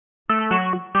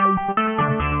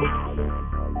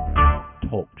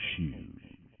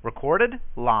Recorded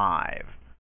live.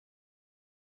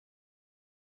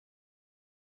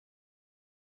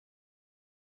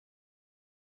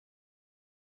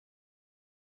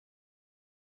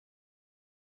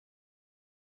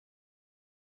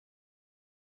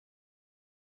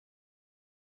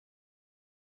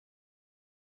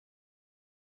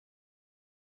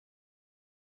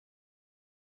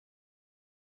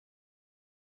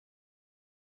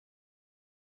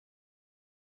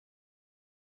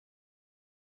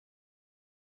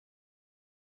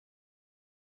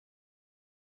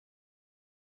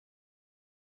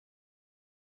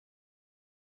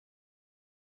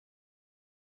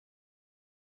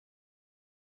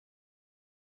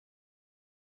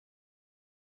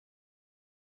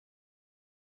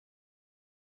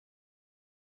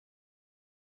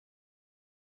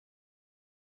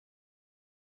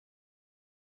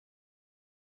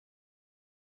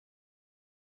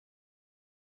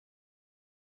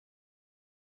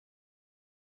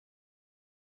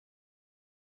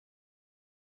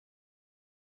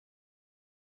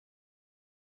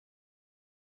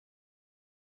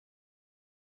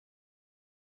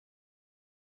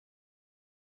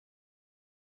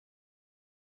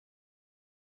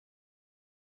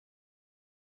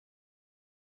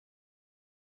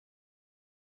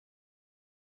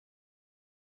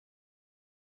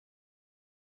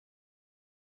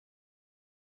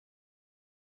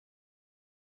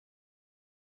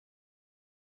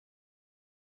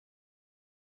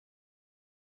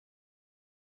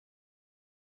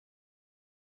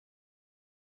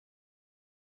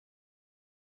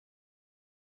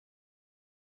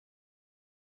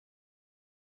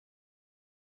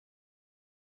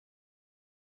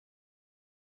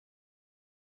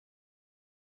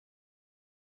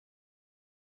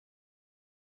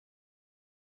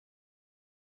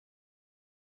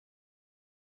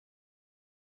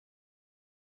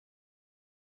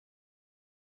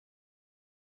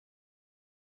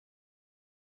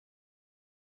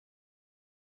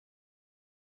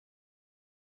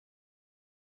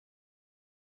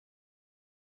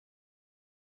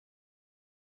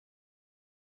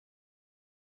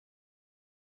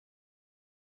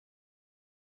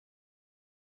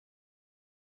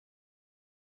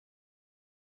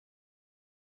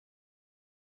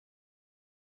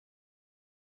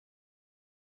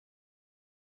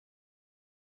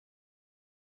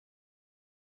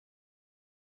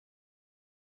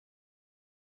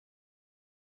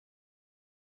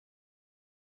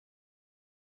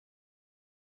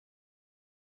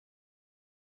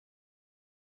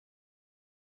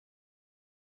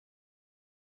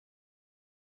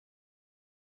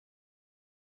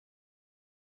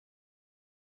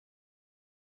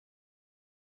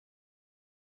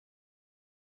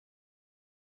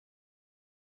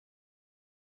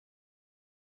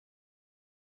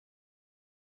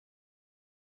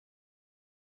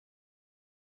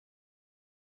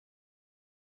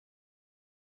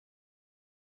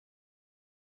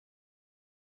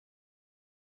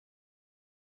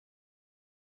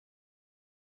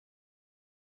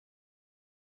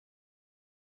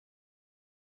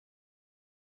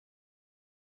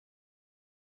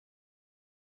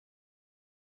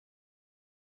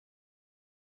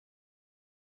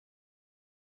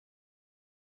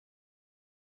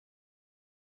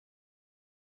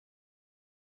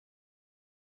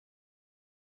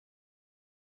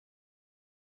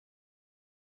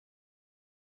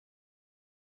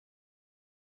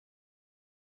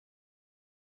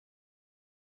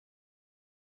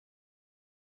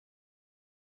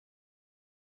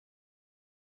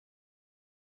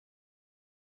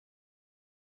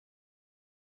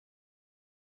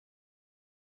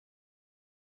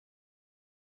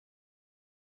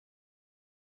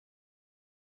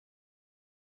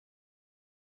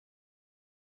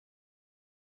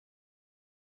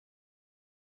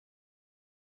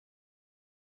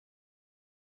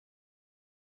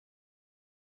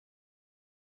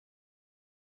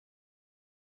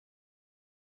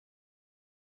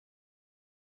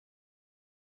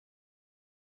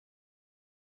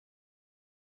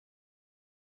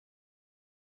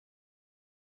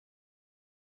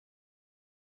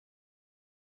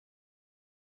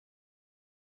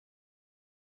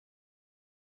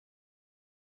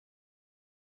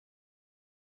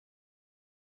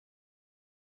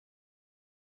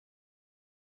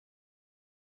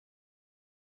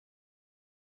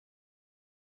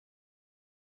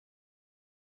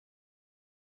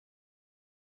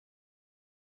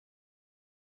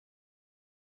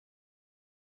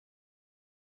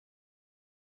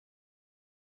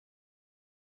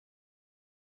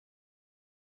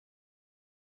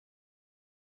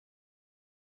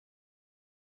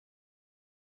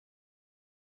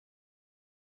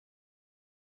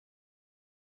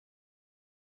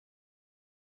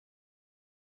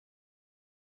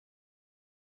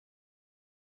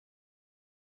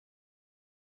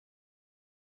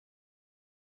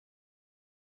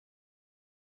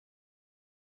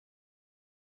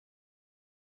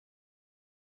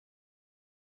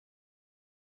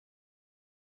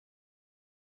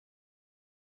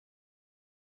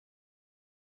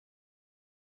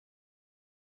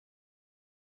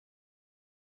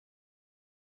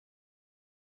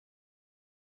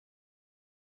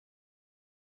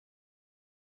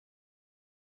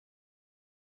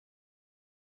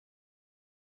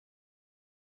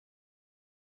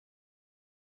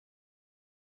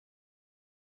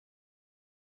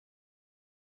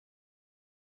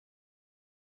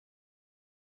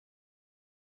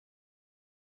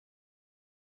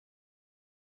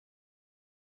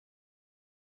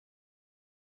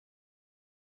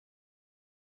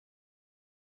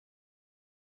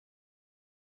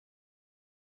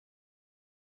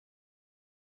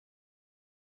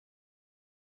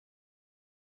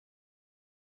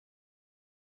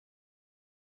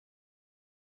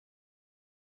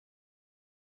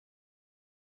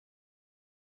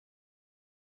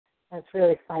 That's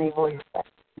really funny voice.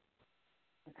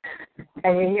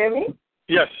 Can you hear me?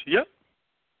 Yes. Yep.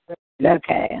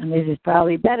 Okay, and this is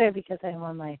probably better because I'm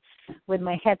on with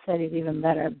my headset. It's even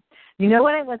better. You know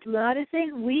what I was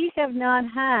noticing? We have not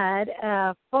had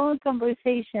a phone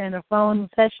conversation or phone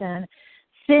session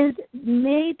since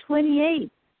May 28th.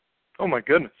 Oh my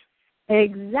goodness.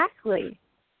 Exactly.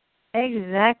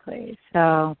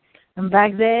 So, and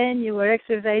back then you were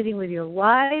exercising with your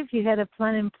wife. You had a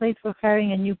plan in place for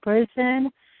hiring a new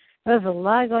person. There was a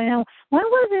lot going on. When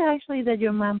was it actually that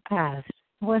your mom passed?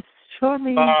 It was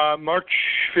shortly. March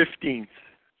 15th.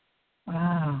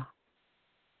 Wow.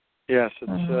 Yes,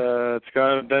 it's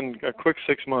been a quick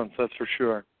 6 months, that's for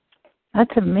sure.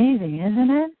 That's amazing,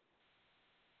 isn't it?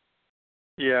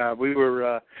 Yeah, we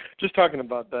were just talking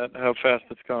about that, how fast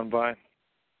it's gone by.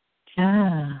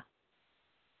 Yeah.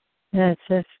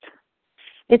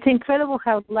 It's incredible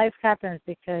how life happens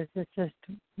because it's just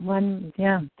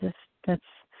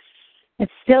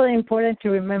it's still important to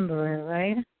remember,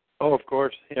 right? Oh, of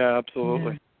course. Yeah,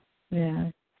 absolutely.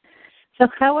 Yeah. So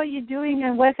how are you doing,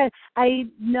 and I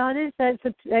noticed that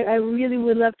I really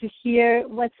would love to hear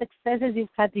what successes you've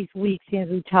had this week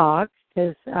since we talked,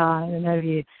 because I don't know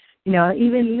if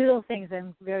even little things,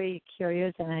 I'm very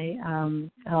curious,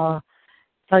 and I'll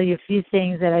tell you a few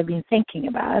things that I've been thinking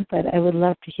about, but I would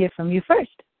love to hear from you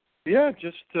first. Yeah,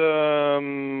 just got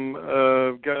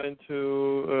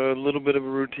into a little bit of a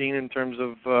routine in terms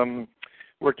of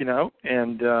working out,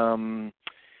 and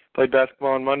played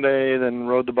basketball on Monday, then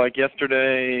rode the bike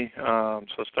yesterday, so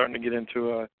starting to get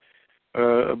into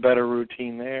a better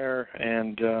routine there,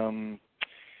 and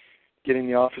getting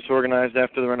the office organized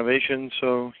after the renovation.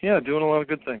 So, yeah, doing a lot of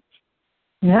good things.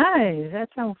 Nice. That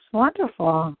sounds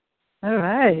wonderful. All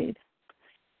right.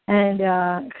 And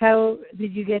how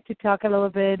did you get to talk a little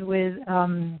bit with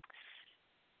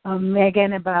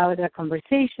Megan about a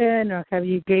conversation, or have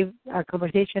you gave our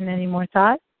conversation any more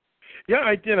thought? Yeah,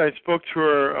 I did. I spoke to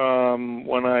her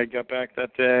when I got back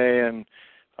that day, and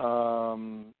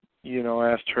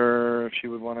asked her if she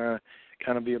would want to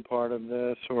kind of be a part of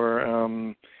this, or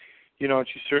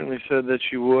she certainly said that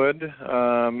she would.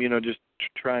 Just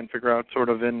try and figure out sort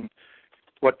of in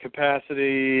what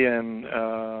capacity, and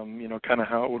kind of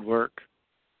how it would work.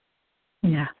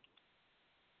 Yeah.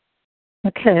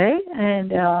 Okay,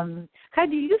 and how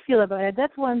do you feel about it?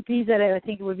 That's one piece that I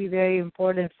think would be very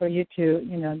important for you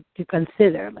to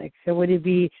consider. Like, so would it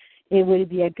be a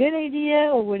good idea,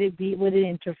 or would it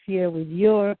interfere with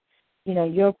your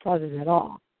process at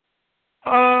all?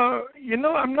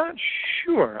 I'm not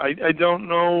sure. I don't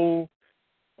know.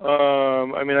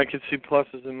 I could see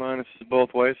pluses and minuses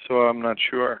both ways, so I'm not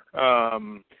sure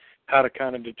how to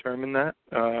kind of determine that.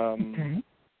 Okay.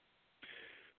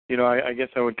 I guess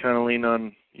I would kind of lean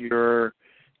on your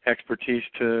expertise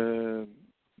to,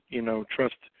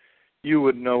 trust you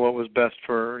would know what was best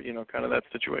for, kind of that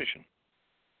situation.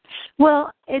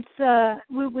 Well, it's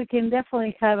we can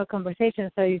definitely have a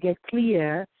conversation so you get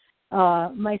clear.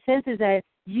 My sense is that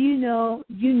you know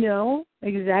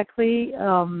exactly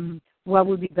what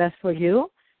would be best for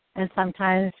you, and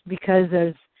sometimes because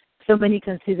there's so many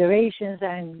considerations,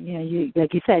 and you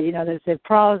like you said, there's the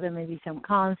pros and maybe some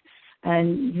cons.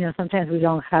 And, sometimes we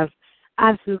don't have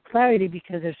absolute clarity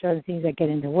because there's certain things that get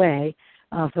in the way.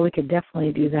 So we could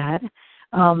definitely do that.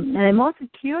 And I'm also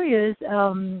curious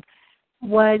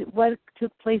what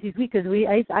took place this week, because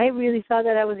I really thought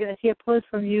that I was going to see a post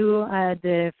from you at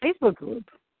the Facebook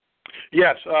group.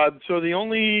 Yes. So the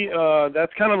only,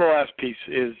 that's kind of the last piece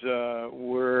is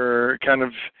we're kind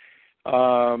of,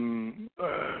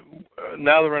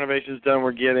 now the renovation's done,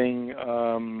 we're getting,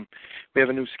 we have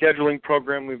a new scheduling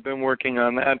program. We've been working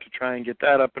on that to try and get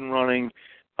that up and running.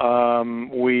 So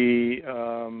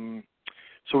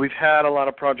we've had a lot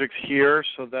of projects here,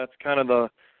 so that's kind of the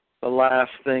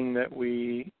last thing that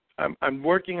I'm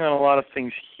working on a lot of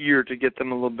things here to get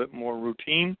them a little bit more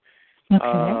routine.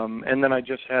 Okay. And then I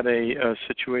just had a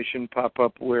situation pop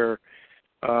up where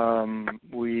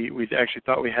we actually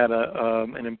thought we had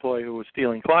an employee who was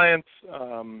stealing clients.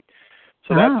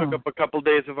 So that took up a couple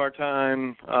days of our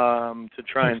time to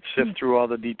try and sift through all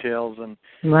the details. And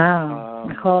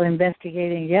the whole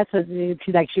investigating. Yes, so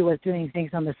she was doing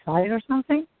things on the side or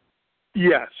something?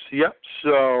 Yes. Yep.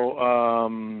 So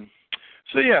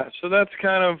that's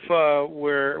kind of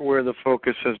where the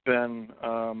focus has been.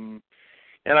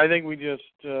 And I think we just,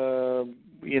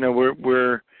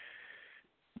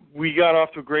 we got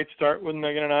off to a great start with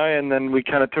Megan and I, and then we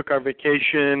kind of took our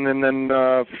vacation, and then,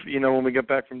 when we got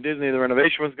back from Disney, the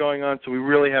renovation was going on, so we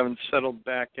really haven't settled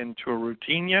back into a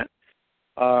routine yet,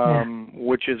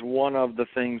 which is one of the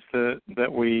things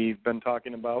that we've been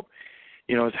talking about.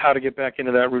 is how to get back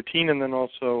into that routine, and then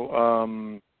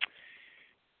also,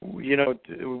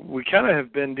 we kind of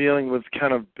have been dealing with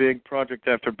kind of big project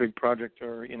after big project,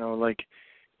 or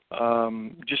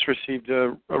just received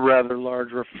a rather large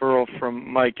referral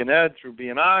from Mike and Ed through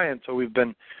B&I, and so we've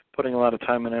been putting a lot of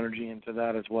time and energy into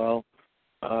that as well.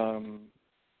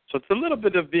 So it's a little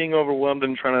bit of being overwhelmed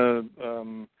and trying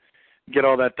to get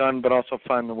all that done, but also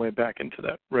find the way back into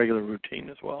that regular routine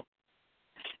as well.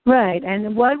 Right.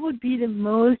 And what would be the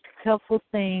most helpful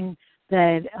thing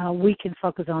that we can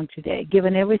focus on today,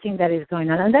 given everything that is going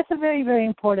on? And that's a very, very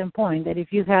important point, that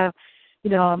if you have,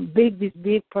 these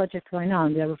big projects going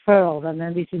on, the referrals, and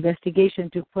then this investigation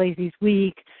took place this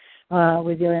week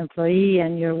with your employee,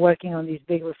 and you're working on this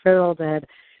big referral, that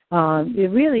it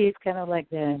really is kind of like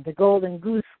the golden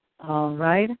goose,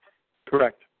 right?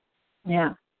 Correct.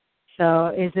 Yeah. So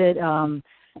is it,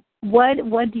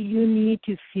 what do you need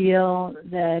to feel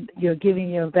that you're giving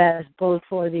your best both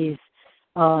for these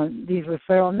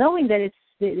referral, knowing that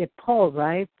it's Paul,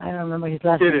 right? I don't remember his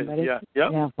last name, but it's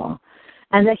yeah, Paul.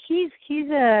 And that he's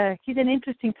an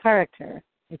interesting character,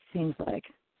 it seems like.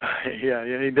 Yeah,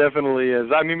 he definitely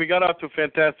is. I mean, we got off to a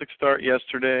fantastic start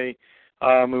yesterday.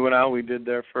 We went out, we did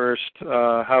their first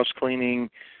house cleaning.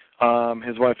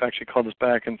 His wife actually called us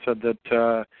back and said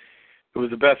that it was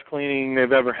the best cleaning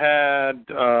they've ever had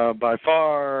by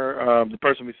far. The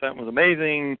person we sent was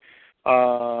amazing.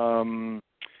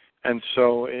 And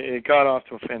so it got off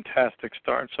to a fantastic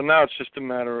start. So now it's just a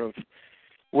matter of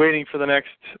waiting for the next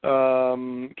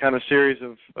kind of series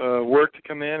of work to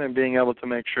come in and being able to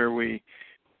make sure we,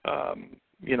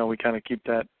 we kind of keep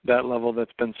that level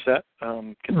that's been set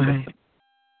consistent.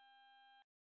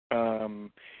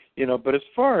 Right. But as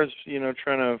far as,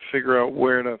 trying to figure out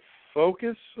where to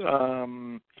focus, I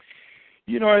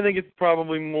think it's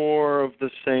probably more of the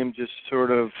same, just sort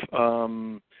of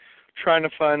trying to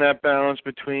find that balance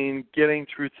between getting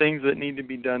through things that need to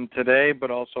be done today, but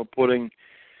also putting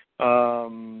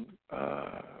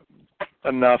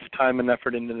enough time and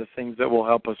effort into the things that will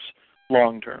help us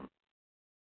long term.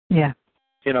 Yeah.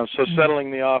 So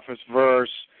settling the office versus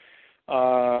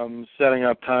setting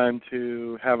up time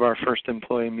to have our first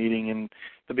employee meeting in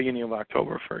the beginning of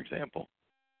October, for example.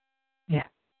 Yeah.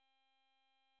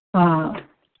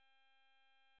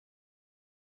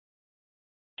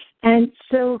 And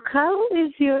so how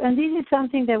is and this is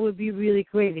something that would be really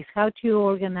great, is how to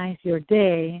organize your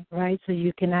day, right, so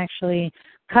you can actually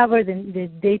cover the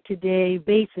day-to-day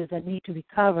bases that need to be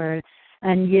covered,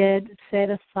 and yet set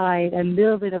aside a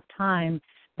little bit of time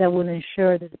that will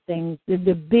ensure that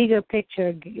the bigger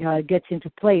picture gets into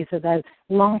place, so that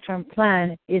long-term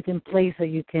plan is in place so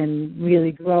you can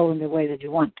really grow in the way that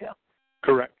you want to.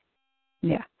 Correct.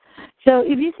 Yeah. So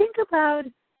if you think about,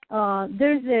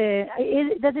 does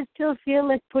it still feel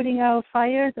like putting out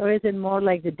fires, or is it more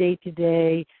like the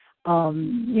day-to-day,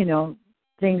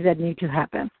 things that need to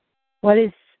happen? What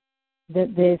is the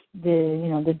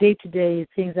day-to-day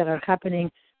things that are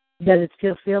happening? Does it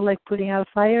still feel like putting out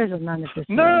fires, or not necessarily?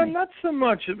 No, not so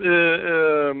much.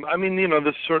 The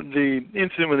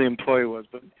incident with the employee was,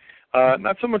 but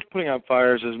not so much putting out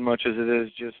fires as much as it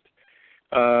is just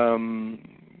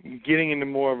getting into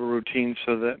more of a routine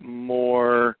so that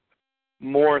more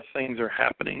things are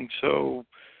happening. So,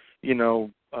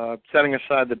 setting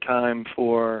aside the time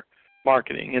for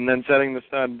marketing, and then setting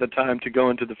aside the time to go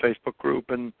into the Facebook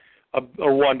group and a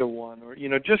one-to-one, or,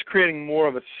 just creating more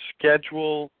of a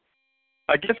schedule.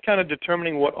 I guess kind of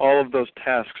determining what all of those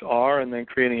tasks are, and then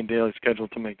creating a daily schedule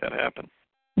to make that happen.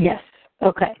 Yes.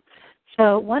 Okay.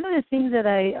 So one of the things that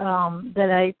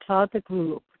I taught the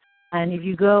group, and if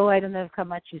you go, I don't know how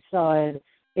much you saw it,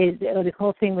 is the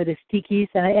whole thing with the stickies.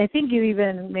 And I think you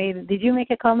even did you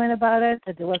make a comment about it?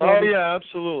 Yeah,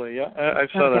 absolutely. Yeah, I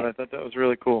saw that. I thought that was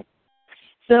really cool.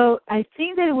 So I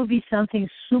think that it would be something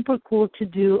super cool to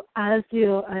do as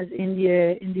in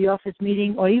the office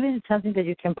meeting, or even something that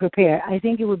you can prepare. I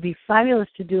think it would be fabulous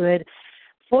to do it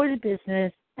for the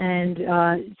business, and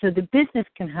so the business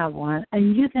can have one,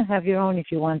 and you can have your own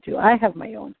if you want to. I have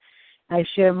my own. I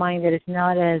share mine that is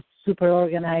not as super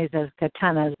organized as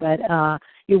Katana's, but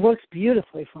it works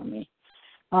beautifully for me.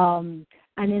 And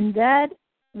in that,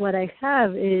 what I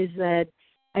have is that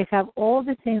I have all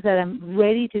the things that I'm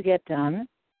ready to get done,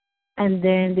 and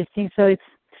then the things. So it's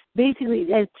basically.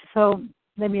 So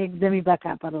let me back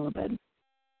up a little bit.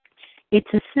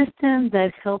 It's a system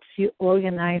that helps you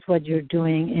organize what you're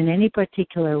doing in any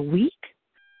particular week,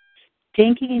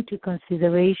 taking into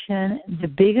consideration the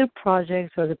bigger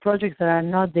projects or the projects that are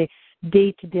not the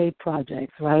day-to-day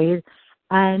projects, right?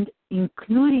 And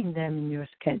including them in your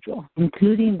schedule,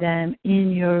 including them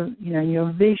in your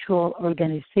visual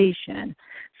organization,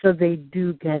 so they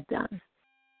do get done.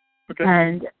 Okay.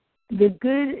 And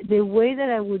the way that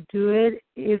I would do it,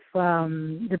 if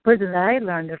the person that I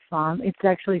learned it from, it's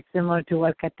actually similar to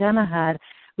what Katana had,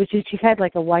 which is she had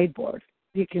like a whiteboard.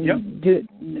 You can do it,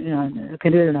 you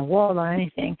can do it on a wall or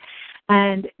anything.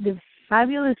 And the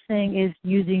fabulous thing is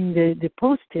using the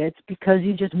Post-its, because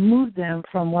you just move them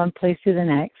from one place to the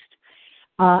next,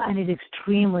 and it's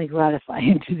extremely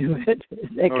gratifying to do it.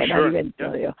 I cannot even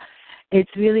tell you.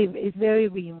 It's very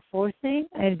reinforcing,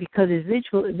 and because it's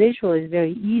visual is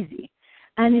very easy.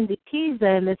 And in the case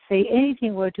that, let's say,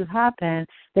 anything were to happen,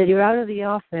 that you're out of the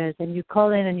office and you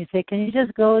call in and you say, can you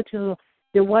just go to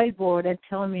the whiteboard and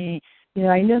tell me,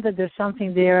 I know that there's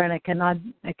something there and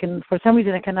for some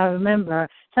reason I cannot remember.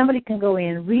 Somebody can go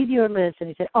in, read your list, and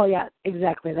you say, oh, yeah,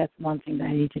 exactly, that's one thing that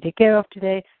I need to take care of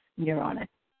today, and you're on it.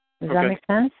 Does that make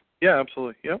sense? Yeah,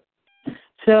 absolutely. Yep.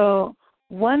 So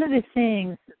one of the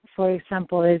things, for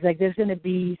example, is like there's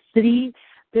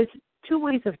two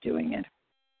ways of doing it.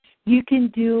 You can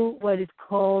do what is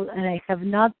called, and I have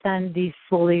not done this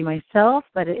fully myself,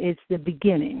 but it's the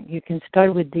beginning. You can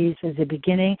start with this as a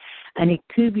beginning, and it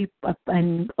could be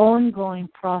an ongoing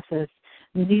process.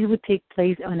 And these would take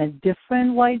place on a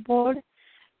different whiteboard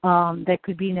that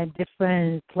could be in a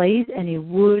different place, and it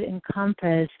would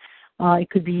encompass, it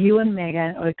could be you and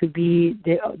Megan, or it could be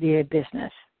the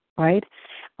business, right?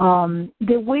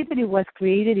 The way that it was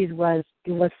created, it was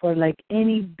for like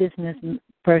any business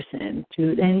person,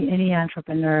 to any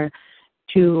entrepreneur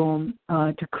to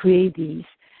create these.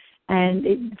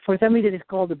 And for some reason it's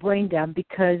called the brain dump,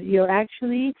 because you're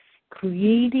actually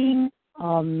creating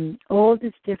all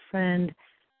these different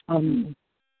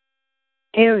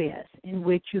areas in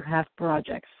which you have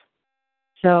projects.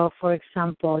 So, for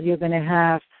example, you're going to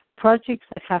have projects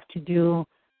that have to do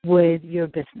with your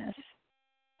business.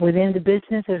 Within the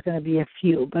business, there's going to be a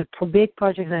few, but for big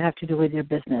projects that have to do with your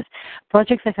business,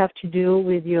 projects that have to do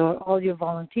with all your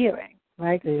volunteering,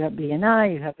 right? You have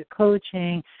BNI, you have the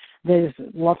coaching, there's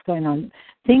what's going on.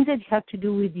 Things that have to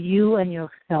do with you and your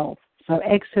health. So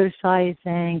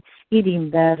exercising,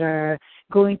 eating better,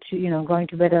 going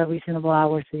to bed at reasonable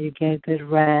hours so you get good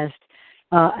rest,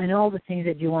 and all the things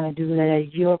that you want to do that are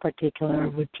your particular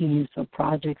routines or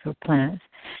projects or plans.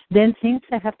 Then things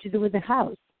that have to do with the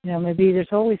house. Maybe there's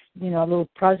always, little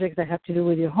projects that have to do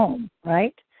with your home,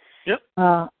 right? Yep.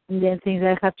 And then things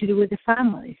that have to do with the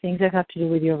family, things that have to do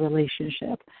with your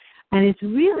relationship. And it's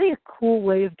really a cool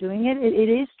way of doing it. It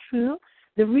is true.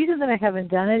 The reason that I haven't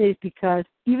done it is because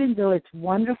even though it's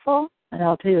wonderful, and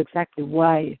I'll tell you exactly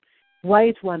why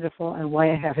it's wonderful and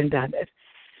why I haven't done it.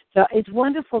 So it's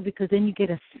wonderful because then you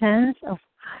get a sense of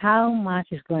how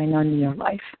much is going on in your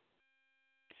life.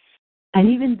 And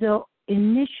even though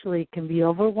initially can be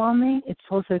overwhelming, it's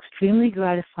also extremely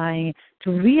gratifying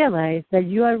to realize that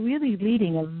you are really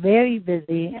leading a very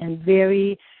busy and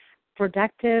very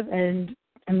productive and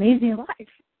amazing life,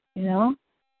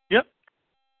 Yep.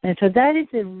 And so that is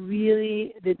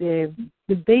really the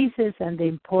basis and the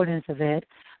importance of it.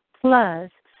 Plus,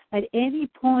 at any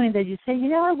point that you say,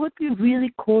 it would be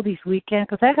really cool this weekend,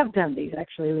 because I have done these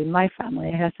actually with my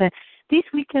family. I have said, this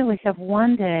weekend we have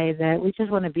one day that we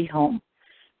just want to be home.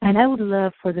 And I would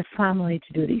love for the family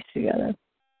to do these together,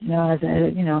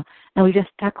 and we just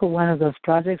tackle one of those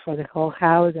projects for the whole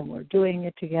house, and we're doing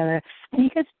it together. And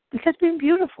it has been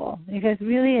beautiful. It has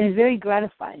really, and it's very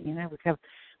gratifying.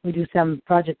 We do some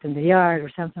project in the yard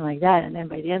or something like that, and then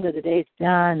by the end of the day, it's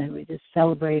done, and we just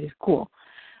celebrate. It's cool.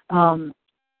 The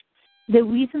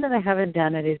reason that I haven't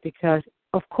done it is because,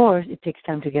 of course, it takes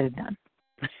time to get it done.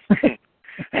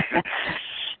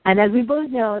 And as we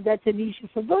both know, that's an issue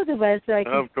for both of us, so I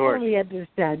can totally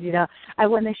understand. I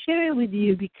want to share it with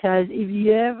you because if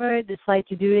you ever decide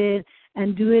to do it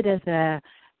and do it as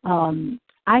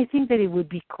I think that it would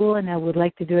be cool, and I would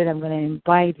like to do it. I'm going to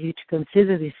invite you to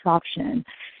consider this option,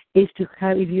 is to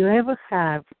have, if you ever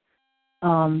have,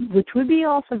 which would be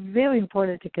also very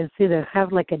important to consider,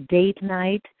 have like a date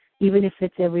night, even if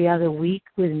it's every other week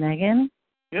with Megan.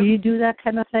 Yep. Do you do that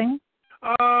kind of thing?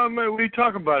 We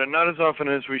talk about it, not as often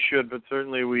as we should, but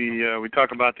certainly we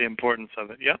talk about the importance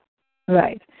of it, yeah.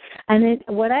 Right. And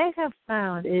what I have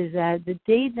found is that the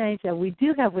date nights that we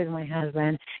do have with my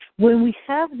husband, when we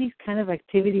have this kind of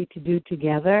activity to do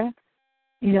together,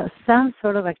 some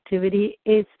sort of activity,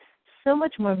 is so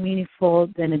much more meaningful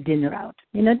than a dinner out.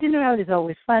 Dinner out is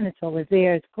always fun, it's always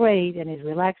there, it's great, and it's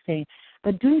relaxing.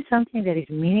 But doing something that is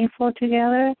meaningful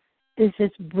together, it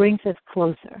just brings us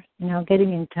closer,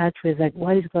 getting in touch with like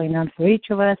what is going on for each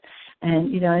of us.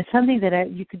 And, it's something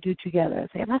that you could do together.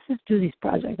 Say, let's just do this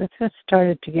project. Let's just start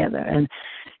it together. And,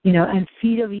 and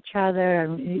feed of each other.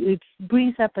 And it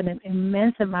brings up an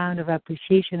immense amount of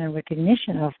appreciation and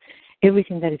recognition of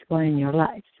everything that is going on in your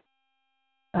life.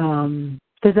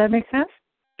 Does that make sense?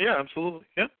 Yeah, absolutely.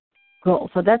 Yeah. Cool.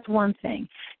 So that's one thing.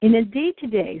 In a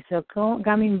day-to-day, so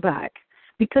coming back,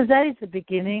 because that is the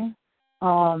beginning,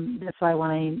 that's why I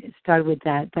want to start with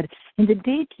that. But in the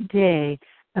day-to-day,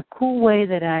 a cool way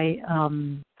that I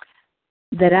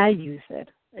use it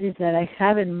is that I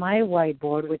have in my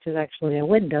whiteboard, which is actually a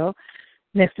window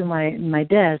next to my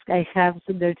desk, I have,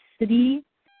 so there's 3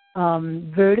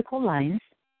 vertical lines,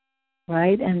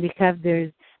 right? And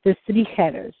there's 3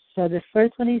 headers. So the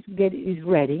first one is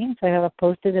ready. So I have a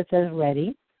post-it that says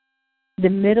ready. The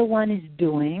middle one is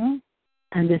doing,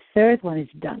 and the third one is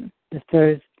done, the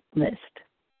third list.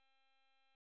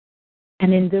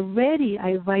 And in the ready,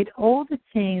 I write all the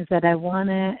things that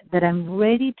I'm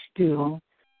ready to do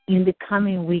in the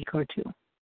coming week or 2.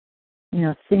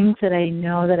 Things that I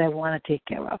know that I want to take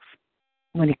care of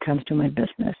when it comes to my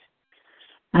business.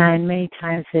 And many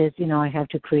times it's, I have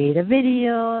to create a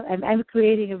video. I'm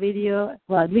creating a video,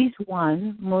 well, at least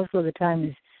one. Most of the time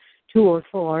is 2 or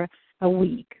 4 a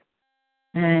week.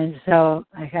 And so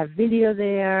I have video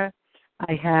there.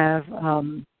 I have,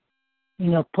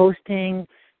 posting,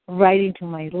 writing to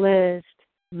my list,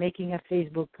 making a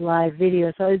Facebook Live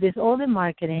video. So there's all the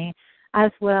marketing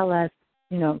as well as,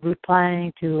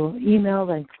 replying to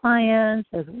emails and clients,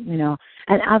 and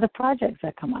other projects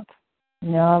that come up.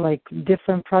 Like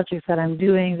different projects that I'm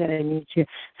doing that I need to.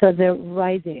 So they're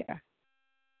right there.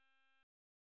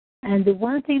 And the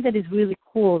one thing that is really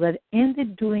cool that in the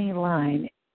doing line,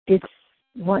 it's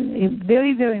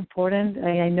very, very important.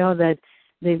 I know that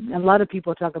a lot of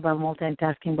people talk about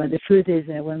multitasking, but the truth is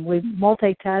that when we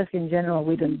multitask in general,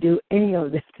 we don't do any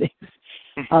of these things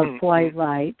quite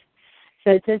right.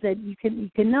 So it says that you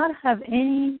cannot have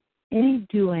any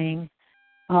doing.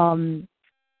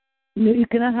 You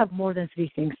cannot have more than 3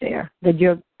 things there that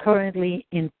you're currently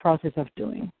in process of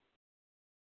doing.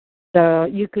 So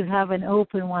you could have an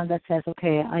open one that says,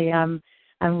 okay, I'm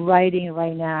writing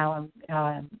right now.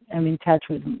 I'm in touch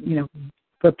with,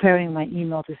 preparing my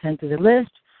email to send to the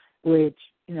list, which,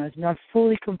 is not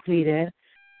fully completed.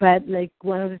 But like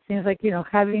one of the things, like,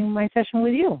 having my session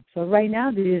with you. So right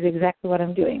now, this is exactly what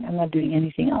I'm doing. I'm not doing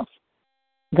anything else.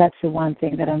 That's the one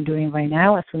thing that I'm doing right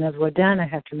now. As soon as we're done, I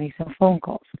have to make some phone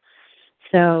calls.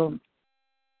 So,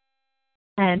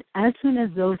 and as soon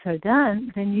as those are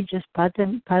done, then you just put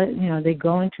them, they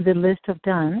go into the list of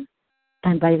done.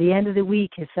 And by the end of the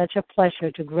week, it's such a pleasure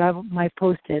to grab my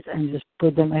Post-its and just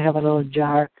put them. I have a little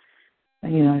jar,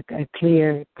 a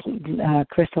clear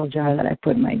crystal jar that I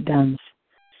put my dones.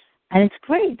 And it's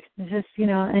great. It's just,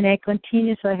 and I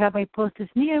continue. So I have my Post-its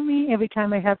near me. Every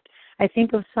time I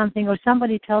think of something or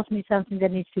somebody tells me something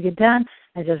that needs to get done,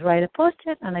 I just write a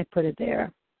Post-it and I put it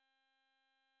there.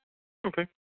 Okay.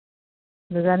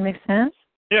 Does that make sense?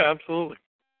 Yeah, absolutely.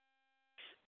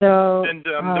 So, and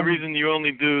the reason you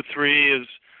only do 3 is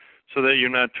so that you're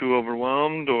not too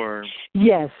overwhelmed, or?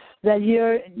 Yes, that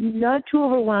you're not too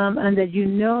overwhelmed, and that you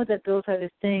know that those are the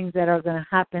things that are going to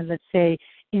happen, let's say,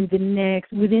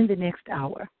 within the next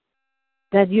hour,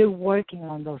 that you're working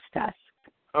on those tasks.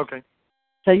 Okay.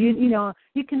 So you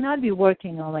cannot be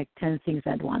working on like 10 things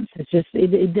at once. It's just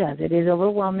it does. It is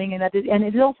overwhelming, and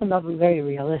it's also not very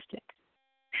realistic.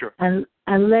 Sure. And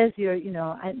unless you're,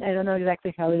 I don't know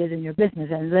exactly how it is in your business,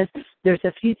 unless there's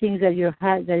a few things that you're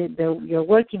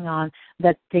working on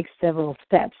that takes several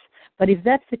steps. But if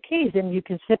that's the case, then you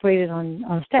can separate it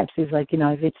on steps. It's like,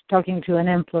 if it's talking to an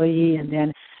employee and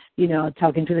then,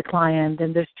 talking to the client,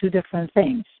 then there's 2 different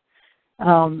things.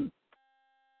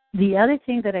 The other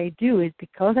thing that I do is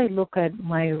because I look at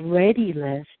my ready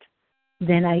list,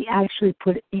 then I actually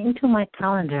put into my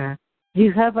calendar.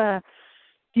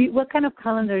 What kind of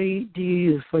calendar do you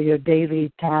use for your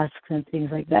daily tasks and things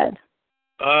like that?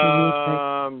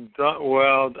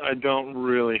 Well, I don't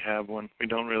really have one. We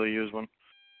don't really use one.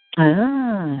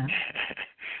 Ah.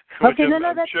 Okay, no,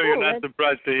 that's I'm sure cool. You're not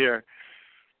surprised to hear.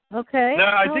 Okay. No,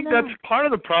 I think that's part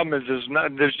of the problem is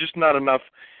there's just not enough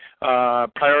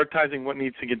prioritizing what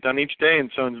needs to get done each day, and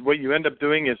so what you end up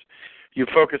doing is you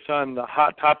focus on the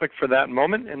hot topic for that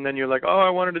moment, and then you're like, oh, I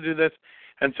wanted to do this,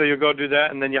 and so you go do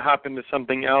that, and then you hop into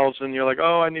something else, and you're like,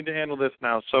 oh, I need to handle this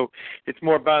now. So it's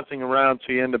more bouncing around,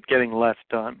 so you end up getting less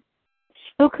done.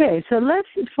 Okay, so let's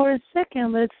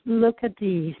look at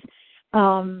these.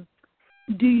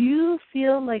 Do you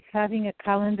feel like having a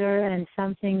calendar and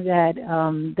something that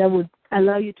would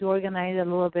allow you to organize a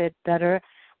little bit better,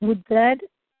 would that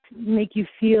make you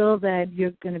feel that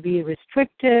you're going to be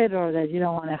restricted, or that you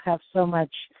don't want to have so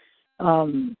much, I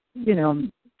don't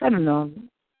know,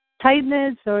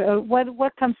 tightness, or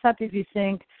what comes up if you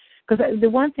think? Because the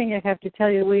one thing I have to tell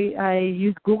you, I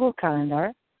use Google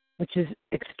Calendar, which is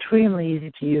extremely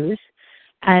easy to use,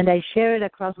 and I share it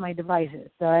across my devices.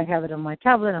 So I have it on my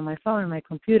tablet, on my phone, on my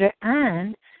computer,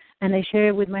 and I share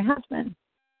it with my husband.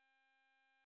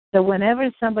 So whenever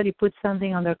somebody puts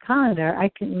something on their calendar, I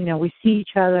can, we see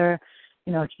each other.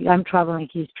 I'm traveling,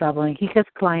 he's traveling. He has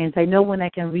clients. I know when I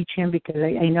can reach him because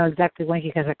I know exactly when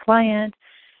he has a client,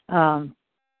 and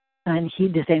he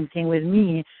the same thing with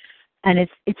me. And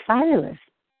it's fabulous.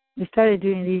 We started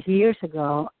doing these years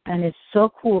ago, and it's so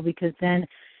cool because then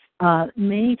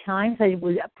many times I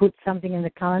would put something in the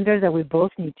calendar that we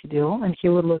both need to do, and he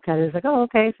would look at it as like, oh,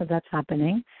 okay, so that's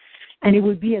happening. And it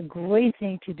would be a great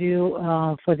thing to do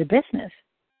for the business.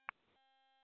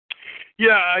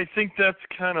 Yeah, I think that's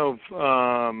kind of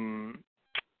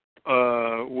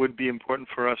would be important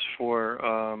for us for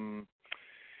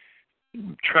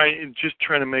trying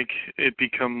to make it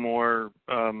become more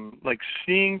like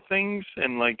seeing things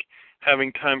and like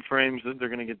having time frames that they're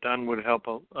going to get done would help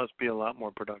us be a lot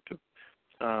more productive.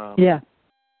 Yeah.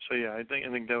 So yeah, I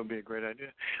think that would be a great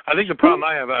idea. I think the problem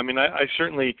I have, I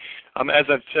certainly, as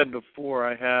I've said before,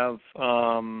 I have,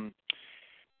 I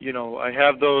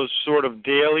have those sort of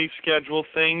daily schedule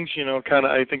things.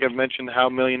 I think I've mentioned how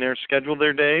millionaires schedule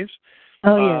their days.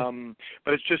 Oh yeah.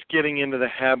 But it's just getting into the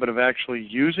habit of actually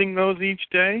using those each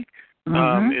day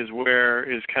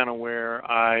is kind of where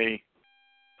I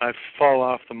fall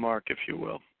off the mark, if you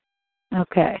will.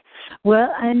 Okay.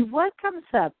 Well, and what comes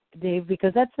up, Dave,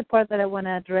 because that's the part that I want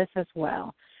to address as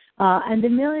well. And the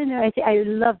millionaire, I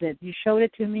loved it. You showed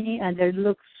it to me, and it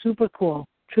looks super cool.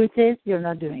 Truth is, you're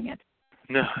not doing it.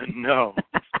 No.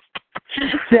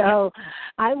 So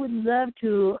I would love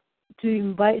to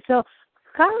invite. So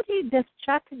how does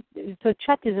Chuck? So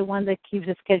Chuck is the one that keeps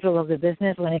the schedule of the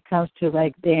business when it comes to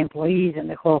like the employees and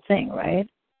the whole thing, right?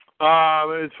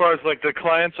 As far as like the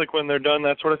clients, like when they're done,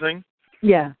 that sort of thing.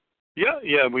 Yeah.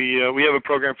 Yeah. We have a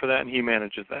program for that, and he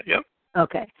manages that. Yep.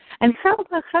 Okay. And how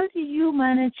do you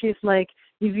manage if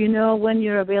you know when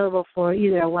you're available for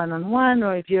either a one-on-one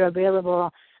or if you're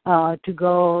available to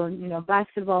go,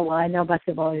 basketball? Well, I know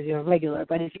basketball is your regular,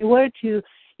 but if you want to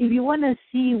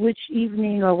see which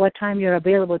evening or what time you're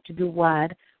available to do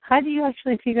what, how do you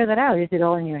actually figure that out? Is it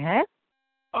all in your head?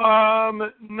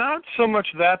 Not so much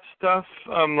that stuff.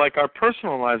 Like our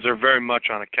personal lives are very much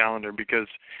on a calendar because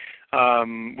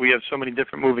we have so many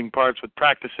different moving parts with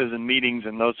practices and meetings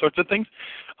and those sorts of things.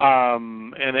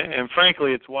 And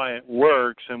frankly, it's why it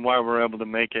works and why we're able to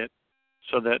make it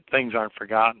so that things aren't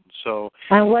forgotten. So.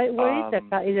 And where is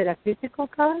that? Is it a physical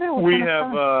calendar? We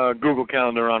have Google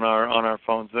Calendar on our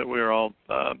phones that we're all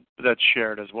that's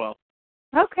shared as well.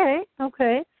 Okay.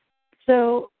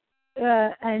 So.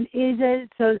 And is it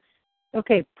so?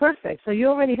 Okay, perfect. So you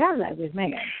already have that with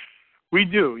Megan. We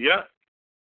do, yeah.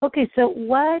 Okay, so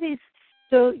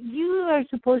so you are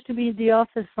supposed to be in the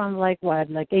office from like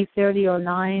 8:30 or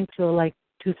 9 till like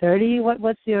 2:30.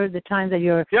 What's the time that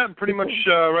you're? Yeah, pretty much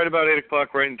right about 8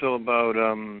 o'clock, right until about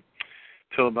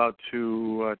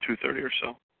 2:30 or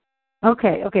so.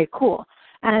 Okay, cool.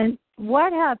 And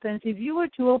what happens if you were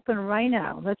to open right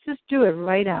now? Let's just do it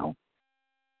right now.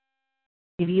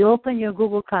 If you open your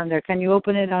Google Calendar, can you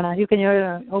open it you can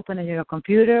open it on your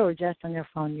computer or just on your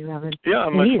phone? You have it. Yeah,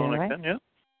 on my phone, right? I can, yeah.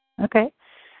 Okay.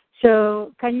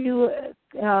 So can you,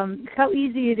 how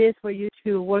easy it is for you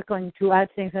to add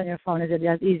things on your phone? Is it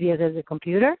as easy as a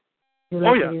computer?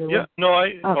 Yeah. No,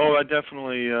 I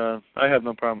definitely, I have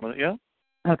no problem with it, yeah.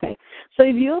 Okay. So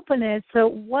if you open it, so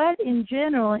what in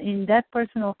general in that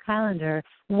personal calendar,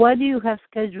 what do you have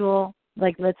scheduled,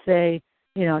 like let's say,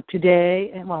 today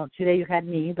you had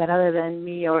me, but other than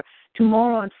me, or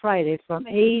tomorrow on Friday from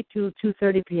 8 to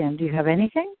 2:30 p.m., do you have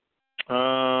anything?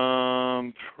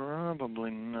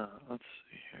 Probably not. Let's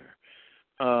see here.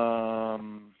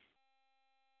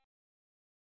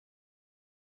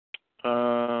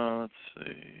 Let's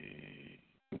see.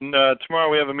 No, tomorrow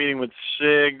we have a meeting with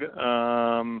SIG,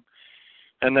 and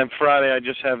then Friday I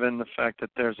just have in the fact that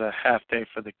there's a half day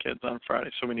for the kids on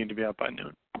Friday, so we need to be out by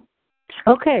noon.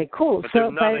 Okay, cool. But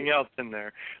there's nothing else in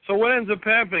there. So what ends up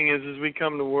happening is we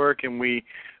come to work and we,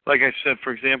 like I said,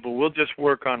 for example, we'll just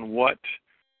work on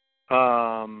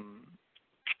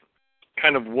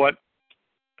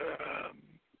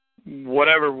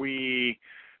whatever we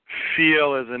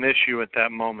feel is an issue at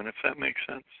that moment, if that makes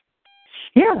sense.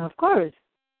 Yeah, of course.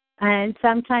 And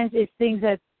sometimes it's things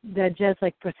that just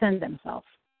like present themselves.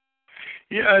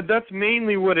 Yeah, that's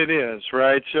mainly what it is,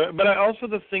 right? So, but also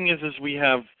the thing is we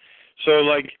have. So,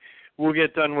 like, we'll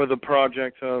get done with a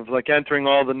project of, like, entering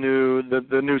all the new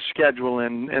schedule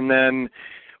in, and then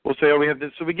we'll say, oh, we have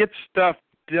this. So we get stuff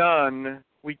done.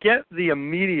 We get the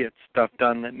immediate stuff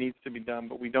done that needs to be done,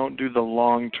 but we don't do the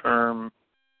long-term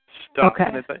stuff. Okay.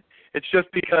 And it's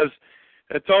just because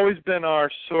it's always been our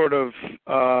sort of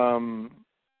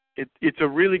it's a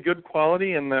really good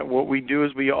quality in that what we do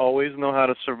is we always know how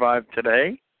to survive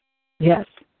today. Yes.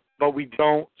 But we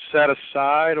don't set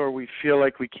aside, or we feel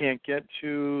like we can't get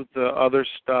to the other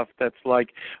stuff that's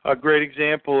like, a great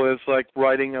example is like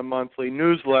writing a monthly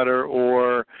newsletter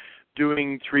or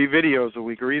doing 3 videos a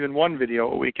week or even 1 video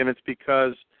a week. And it's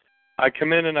because I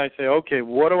come in and I say, okay,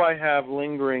 what do I have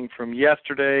lingering from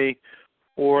yesterday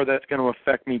or that's going to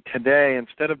affect me today,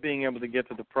 instead of being able to get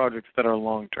to the projects that are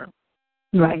long-term.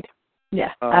 Right.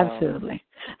 Yeah, absolutely.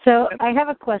 So I have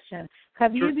a question.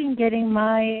 Have you been getting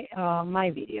my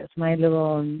videos, my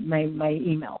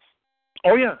emails?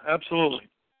 Oh yeah, absolutely.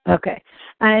 Okay.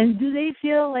 And do they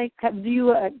feel like, do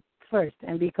you first,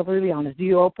 and be completely honest, do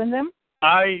you open them?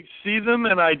 I see them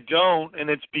and I don't, and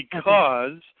it's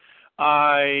because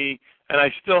I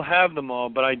still have them all,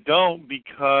 but I don't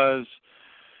because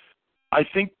I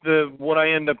think what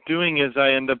I end up doing is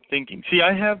I end up thinking, see,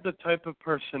 I have the type of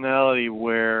personality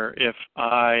where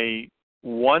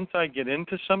once I get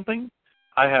into something,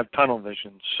 I have tunnel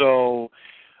vision. So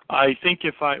I think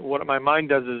what my mind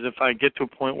does is if I get to a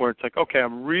point where it's like, okay, I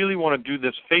really want to do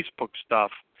this Facebook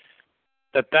stuff,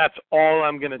 that's all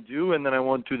I'm going to do, and then I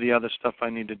won't do the other stuff I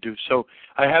need to do. So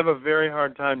I have a very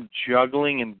hard time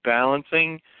juggling and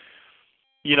balancing,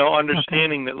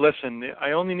 understanding that, listen,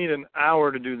 I only need an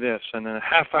hour to do this, and then a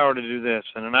half hour to do this,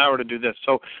 and an hour to do this.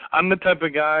 So I'm the type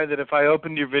of guy that if I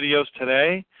opened your videos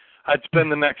today, I'd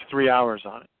spend the next 3 hours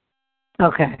on it.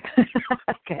 Okay.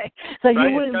 Okay. So right?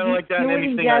 you would it's kind of like that in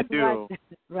anything I do.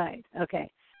 Right. Okay.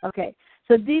 Okay.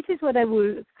 So this is what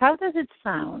how does it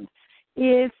sound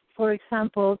if, for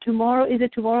example, is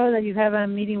it tomorrow that you have a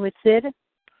meeting with Sid?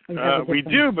 We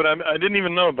do, but I didn't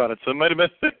even know about it, so it might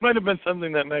have been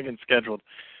something that Megan scheduled.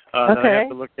 That I have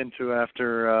to look into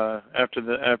after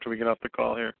we get off the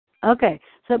call here. Okay.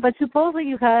 So, but supposedly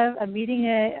you have a meeting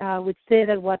with Sid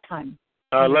at what time?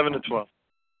 11 to 12.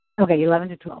 Okay, 11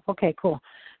 to 12. Okay, cool.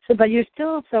 So, but you're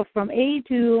still from 8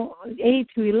 to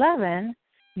 11,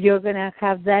 you're gonna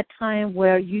have that time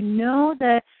where you know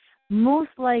that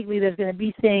most likely there's going to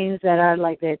be things that are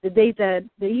like the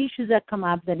issues that come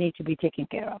up that need to be taken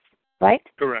care of, right?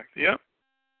 Correct, yeah.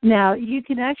 Now, you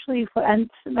can actually, and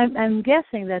I'm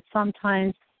guessing that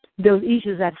sometimes those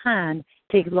issues at hand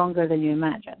take longer than you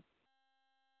imagine.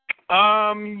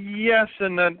 Yes,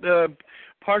 and that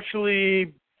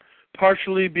partially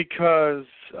because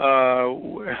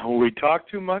we talk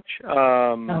too much.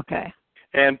 Okay.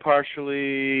 And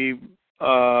partially...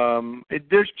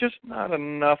 there's just not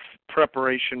enough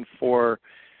preparation for,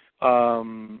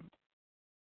 there's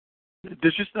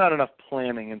just not enough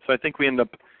planning, and so I think we end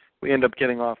up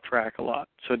getting off track a lot.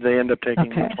 So they end up taking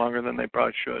much longer than they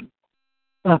probably should.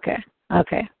 Okay.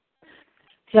 Okay.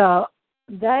 So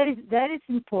that is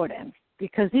important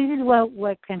because this is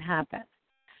what can happen.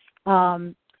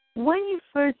 When you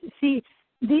first see.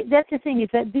 That's the thing, is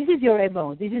that this is your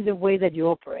MO. This is the way that you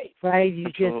operate, right?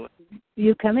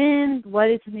 You come in, what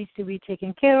needs to be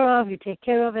taken care of, you take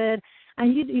care of it.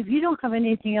 And if you don't have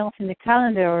anything else in the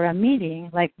calendar or a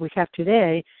meeting like we have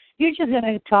today, you're just going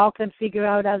to talk and figure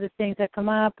out other things that come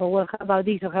up, or well, how about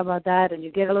this or how about that, and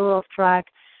you get a little off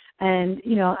track. And,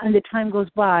 and the time goes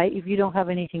by if you don't have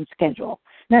anything scheduled.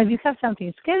 Now, if you have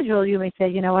something scheduled, you may say,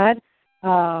 you know what,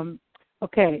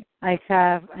 okay, I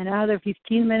have another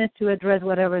 15 minutes to address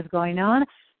whatever is going on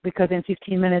because in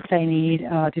 15 minutes I need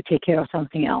to take care of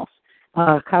something else.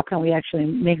 How can we actually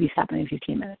make this happen in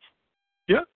 15 minutes?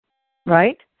 Yeah.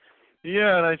 Right?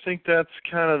 Yeah, and I think that's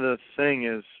kind of the thing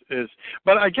is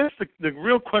but I guess the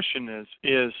real question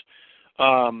is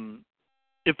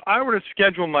if I were to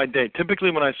schedule my day, typically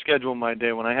when I schedule my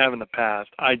day, when I have in the past,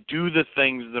 I do the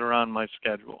things that are on my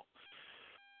schedule.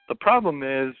 The problem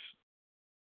is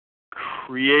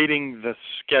creating the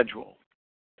schedule.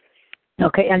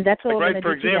 Okay, and that's what we're going to do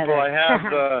for example,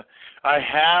 together. I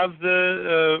have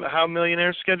the How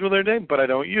Millionaires schedule their day, but I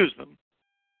don't use them.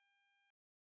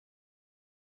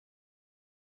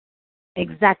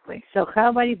 Exactly. So how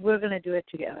about if we're going to do it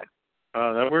together?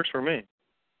 That works for me.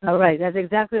 All right, that's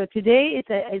exactly what today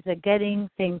is a getting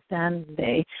things done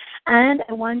day. And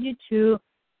I want you to,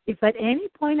 if at any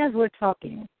point as we're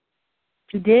talking,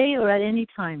 today or at any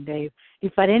time, Dave,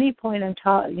 if at any point I'm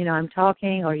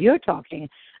talking or you're talking,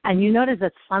 and you notice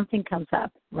that something comes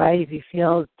up, right? If you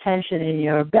feel tension in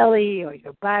your belly or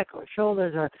your back or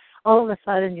shoulders, or all of a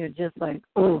sudden you're just like,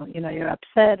 you're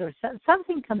upset, or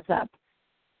something comes up,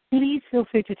 please feel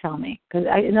free to tell me. Because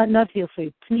not feel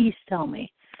free, please tell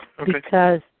me.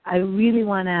 because I really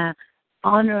want to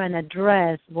honor and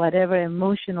address whatever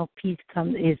emotional piece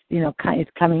is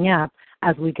coming up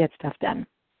as we get stuff done.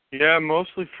 Yeah,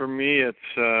 mostly for me,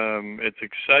 it's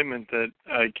excitement that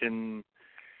I can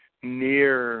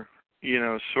near,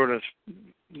 sort of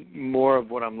more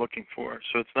of what I'm looking for.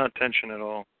 So it's not tension at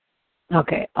all.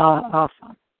 Okay,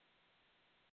 awesome.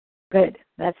 Good.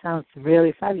 That sounds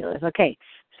really fabulous. Okay,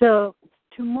 so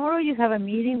tomorrow you have a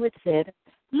meeting with Sid.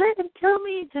 Tell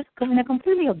me just in a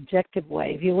completely objective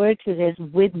way, if you were to just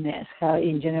witness how,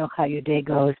 in general, how your day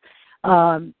goes.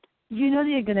 You know that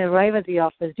you're going to arrive at the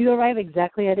office. Do you arrive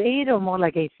exactly at 8 or more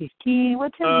like 8:15?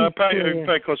 What time?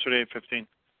 Probably closer to 8:15.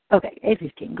 Okay,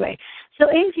 8:15, great. So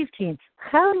 8:15,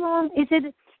 how long is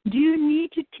it? Do you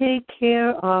need to take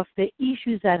care of the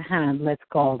issues at hand, let's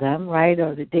call them, right,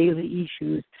 or the daily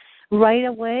issues right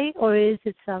away, or is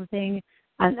it something,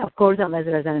 and of course, unless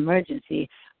there's an emergency,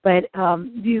 but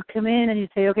do you come in and you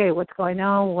say, okay, what's going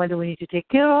on, what do we need to take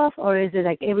care of, or is it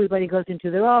like everybody goes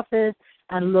into their office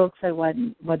and looks at what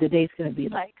the day's going to be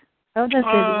like? How does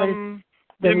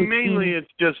mainly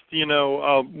it's just,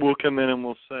 we'll come in and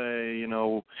we'll say,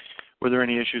 were there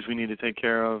any issues we need to take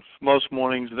care of? Most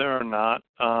mornings there are not.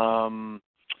 And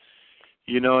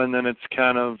then it's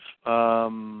kind of,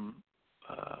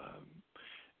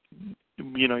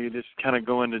 you just kind of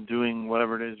go into doing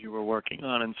whatever it is you were working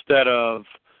on instead of,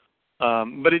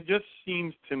 but it just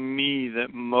seems to me that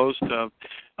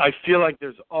I feel like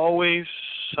there's always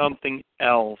something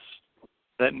else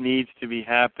that needs to be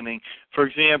happening. For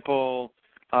example,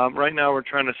 right now we're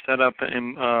trying to set up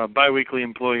biweekly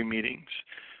employee meetings.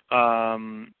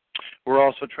 We're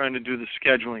also trying to do the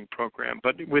scheduling program.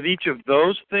 But with each of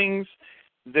those things,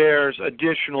 there's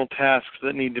additional tasks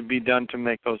that need to be done to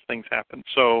make those things happen.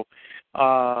 So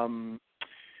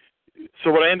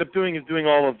what I end up doing is doing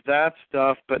all of that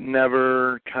stuff, but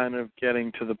never kind of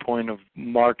getting to the point of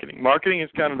marketing. Marketing is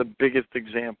kind of the biggest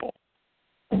example.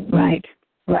 Right.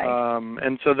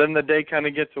 And so then the day kind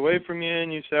of gets away from you,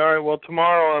 and you say, all right, well,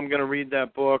 tomorrow I'm going to read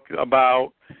that book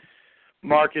about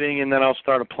marketing, and then I'll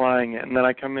start applying it. And then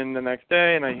I come in the next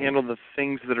day, and I handle the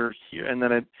things that are here, and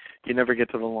then you never get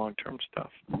to the long-term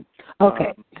stuff.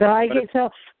 Okay. So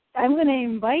I'm going to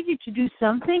invite you to do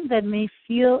something that may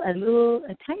feel a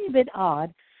tiny bit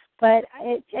odd, but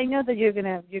I know that you're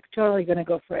totally going to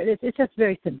go for it. It's just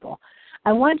very simple.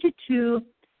 I want you to,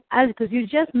 because you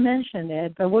just mentioned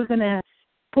it, but we're going to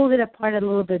pull it apart a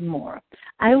little bit more.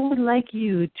 I would like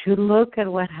you to look at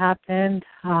what happened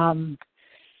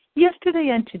yesterday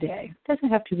and today. It doesn't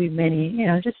have to be many,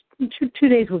 just 2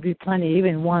 days would be plenty,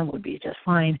 even one would be just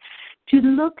fine. To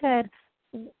look at,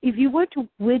 if you were to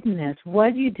witness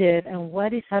what you did and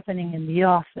what is happening in the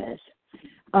office,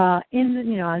 as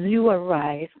you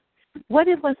arrive, what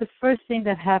was the first thing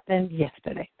that happened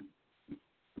yesterday?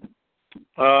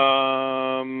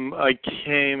 I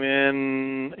came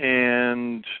in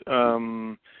and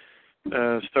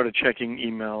started checking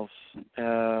emails.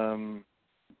 I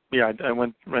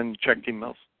went and checked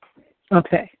emails.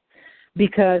 Okay.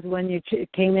 Because when you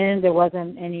came in, there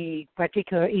wasn't any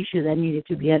particular issue that needed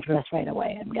to be addressed right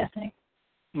away, I'm guessing.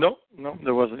 No,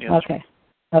 there wasn't yet.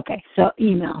 Okay. So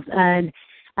emails.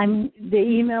 And the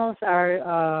emails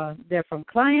are they're from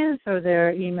clients, or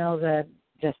they're emails that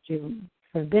just you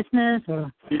for business,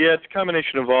 or? Yeah, it's a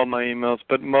combination of all my emails,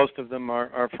 but most of them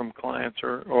are from clients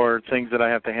or things that I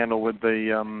have to handle with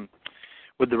the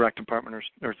rec department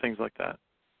or things like that.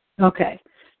 Okay.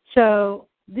 So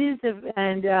the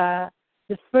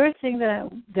first thing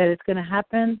that is going to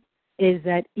happen is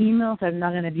that emails are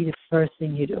not going to be the first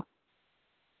thing you do.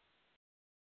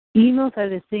 Emails are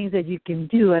the things that you can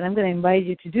do, and I'm going to invite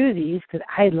you to do these because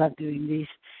I love doing these,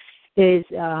 is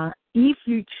if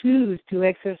you choose to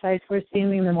exercise first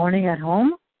thing in the morning at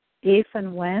home, if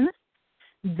and when,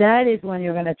 that is when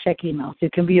you're going to check emails. You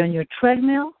can be on your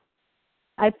treadmill.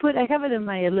 I have it in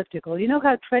my elliptical. You know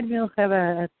how treadmills have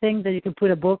a thing that you can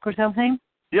put a book or something?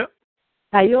 Yep.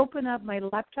 I open up my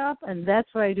laptop, and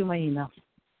that's where I do my emails.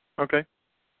 Okay.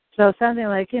 So something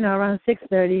like, around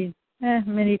 6:30,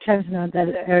 many times not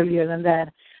that earlier than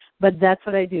that. But that's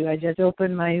what I do. I just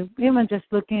open my email, just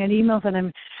looking at emails,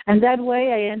 and that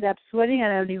way I end up sweating,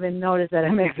 and I don't even notice that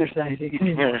I'm exercising.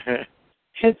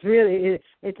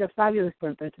 It's a fabulous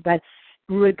purpose. But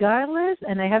regardless,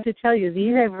 and I have to tell you,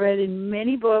 these I've read in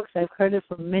many books, I've heard it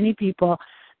from many people,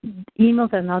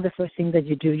 emails are not the first thing that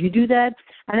you do. You do that,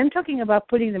 and I'm talking about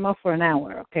putting them off for an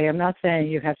hour, okay? I'm not saying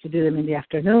you have to do them in the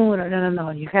afternoon, or no.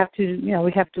 You have to,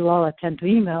 we have to all attend to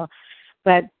email.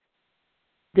 But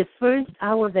the first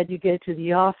hour that you get to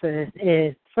the office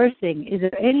is, first thing, is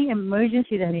there any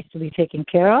emergency that needs to be taken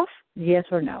care of? Yes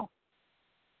or no?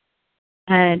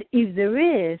 And if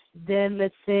there is, then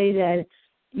let's say that,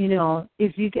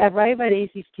 if you arrive at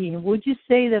 8:15, would you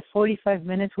say that 45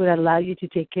 minutes would allow you to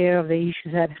take care of the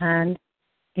issues at hand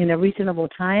in a reasonable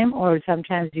time, or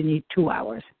sometimes you need 2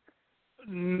 hours?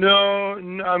 No,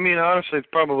 I mean, honestly, it's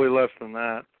probably less than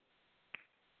that.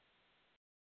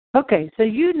 Okay, so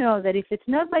you know that if it's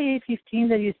not by 8:15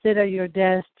 that you sit at your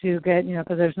desk to get,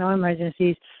 because there's no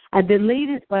emergencies, at the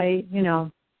latest by,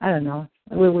 I don't know,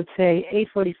 we would say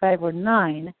 8:45 or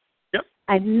 9. Yep.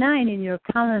 At 9 in your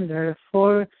calendar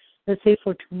for, let's say,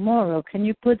 for tomorrow, can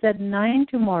you put that 9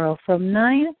 tomorrow from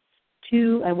 9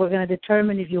 to, and we're going to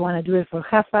determine if you want to do it for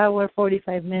half hour,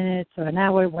 45 minutes, or an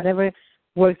hour, whatever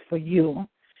works for you.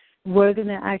 We're going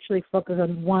to actually focus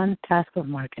on one task of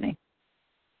marketing.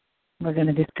 We're going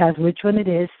to discuss which one it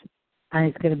is, and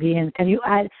it's going to be in. Can you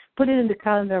put it in the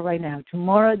calendar right now?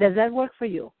 Tomorrow, does that work for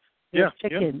you? Yeah.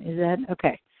 Check in. Is that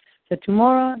okay? So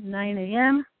tomorrow, 9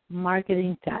 a.m.,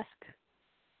 marketing task.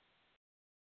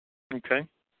 Okay.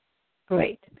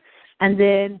 Great. And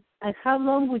then, how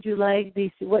long would you like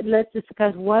this? Let's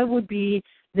discuss what would be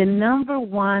the number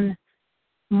one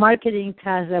marketing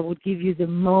task that would give you the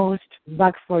most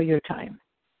bucks for your time.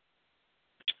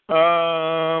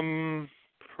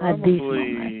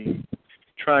 Probably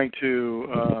trying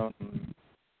to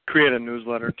create a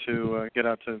newsletter to get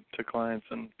out to clients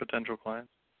and potential clients.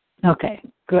 Okay,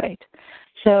 great.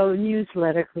 So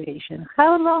newsletter creation.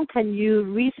 How long can you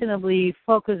reasonably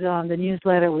focus on the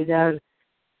newsletter without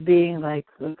being like,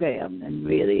 okay, I'm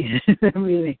really,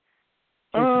 really?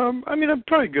 I mean,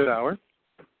 probably a good hour.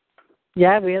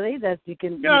 Yeah, really? That you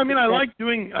can. Yeah, I mean, I like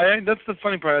doing. That's the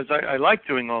funny part is I like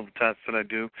doing all the tasks that I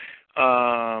do.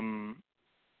 I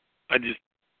just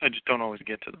don't always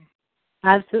get to them.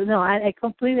 Absolutely, no, I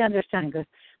completely understand because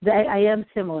I am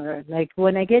similar. Like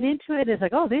when I get into it, it's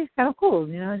like, oh, this is kind of cool,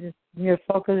 just your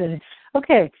focus. And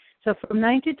okay, so from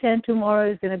 9 to 10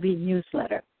 tomorrow is going to be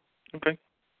newsletter. Okay.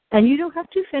 And you don't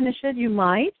have to finish it. You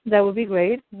might. That would be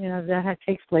great. That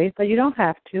takes place, but you don't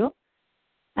have to.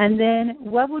 And then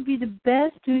what would be the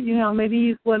best to, maybe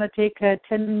you want to take a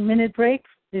 10-minute break?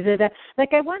 Is it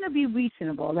I want to be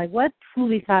reasonable. Like what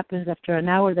truly happens after an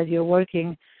hour that you're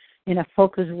working in a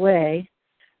focused way?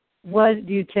 What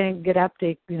do you think? Get up,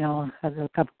 take, have a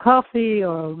cup of coffee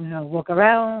or, walk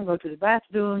around, go to the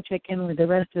bathroom, check in with the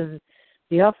rest of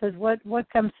the office? What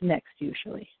comes next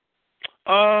usually?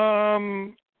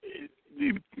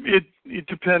 It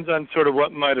depends on sort of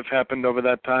what might have happened over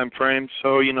that time frame.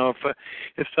 So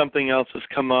if something else has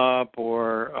come up,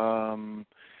 or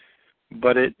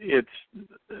but it's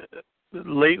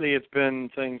lately it's been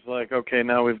things like, okay,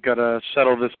 now we've got to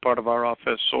settle this part of our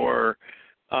office, or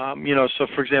so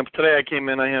for example, today I came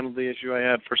in, I handled the issue I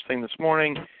had first thing this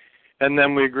morning, and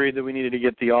then we agreed that we needed to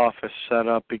get the office set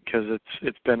up because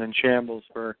it's been in shambles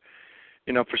for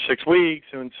 6 weeks,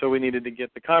 and so we needed to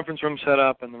get the conference room set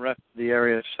up and the rest of the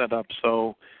area set up.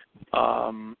 So,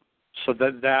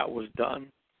 that was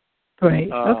done.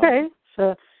 Great. Okay.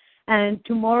 So, and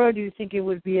tomorrow, do you think it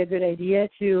would be a good idea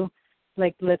to,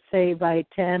 let's say by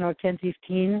 10 or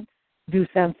 10:15, do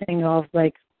something of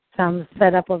some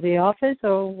setup of the office,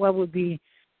 or what would be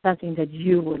something that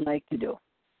you would like to do?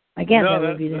 Again, no,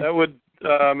 that would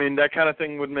that kind of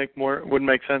thing would make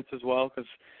sense as well, because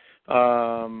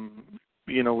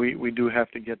we do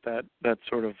have to get that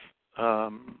sort of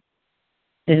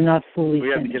it's not fully we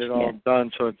have finished to get it all yet.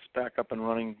 done so it's back up and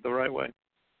running the right way.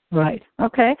 Right.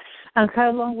 Okay. And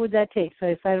how long would that take? So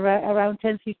if around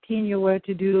 10:15 you were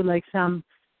to do some,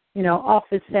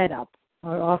 office setup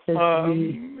or office.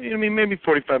 Maybe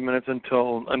 45 minutes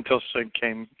until Sig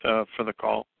came for the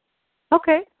call.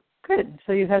 Okay. Good.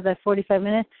 So you have that 45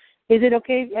 minutes. Is it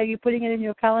okay? Are you putting it in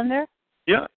your calendar?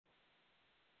 Yeah.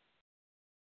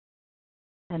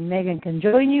 And Megan can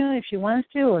join you if she wants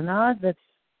to or not. That's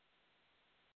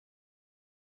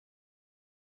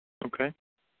okay.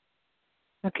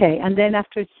 Okay. And then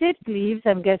after Sid leaves,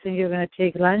 I'm guessing you're going to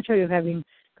take lunch, or you're having,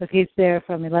 because he's there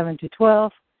from 11 to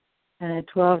 12. And at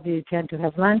 12, do you tend to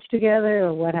have lunch together,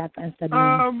 or what happens?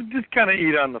 Just kind of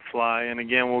eat on the fly. And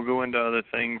again, we'll go into other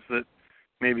things that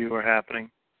maybe were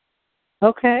happening.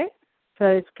 Okay. So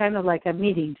it's kind of like a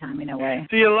meeting time in a way.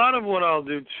 See, a lot of what I'll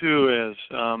do too is,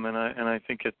 and I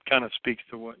think it kind of speaks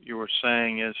to what you were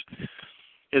saying,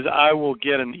 is I will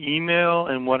get an email,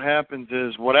 and what happens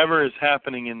is whatever is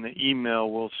happening in the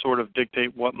email will sort of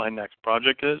dictate what my next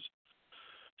project is.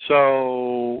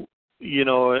 So,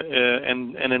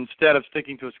 and instead of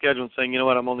sticking to a schedule and saying,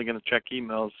 I'm only going to check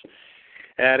emails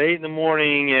at 8 in the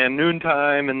morning and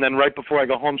noontime, and then right before I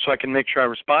go home so I can make sure I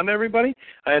respond to everybody,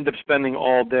 I end up spending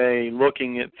all day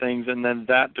looking at things, and then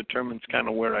that determines kind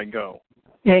of where I go.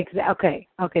 Okay,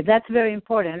 that's very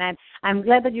important. And I'm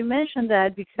glad that you mentioned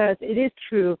that because it is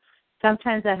true.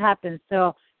 Sometimes that happens.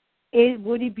 So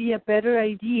would it be a better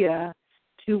idea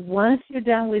to, once you're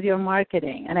done with your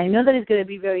marketing, and I know that it's going to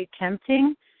be very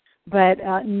tempting, but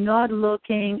not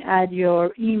looking at your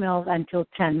emails until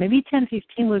 10. Maybe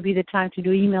 10:15 would be the time to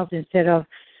do emails instead of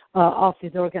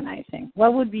office organizing.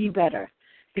 What would be better?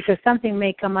 Because something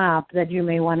may come up that you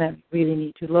may want to really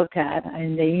need to look at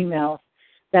in the emails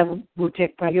that would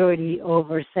take priority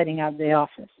over setting up the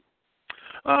office.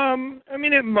 I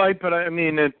mean, it might, but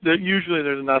usually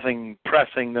there's nothing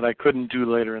pressing that I couldn't do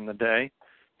later in the day.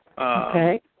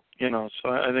 Okay. So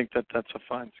I think that's a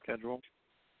fine schedule.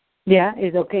 Yeah,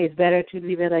 it's okay. It's better to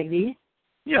leave it like this?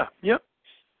 Yeah, yep.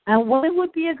 And what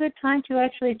would be a good time to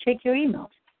actually check your emails?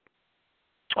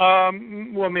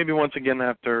 Well, maybe once again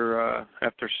after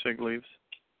Sig leaves.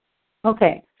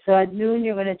 Okay, so at noon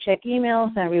you're going to check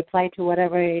emails and reply to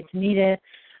whatever is needed.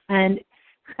 And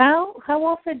how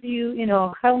often do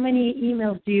how many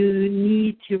emails do you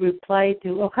need to reply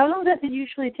to? Or how long does it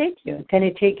usually take you? Can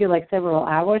it take you like several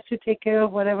hours to take care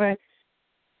of whatever?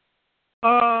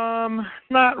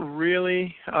 Not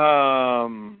really.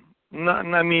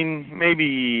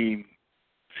 Maybe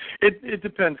it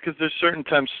depends because there's certain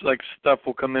times like stuff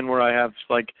will come in where I have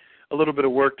like a little bit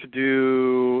of work to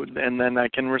do, and then I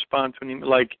can respond to an email.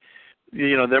 Like,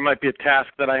 there might be a task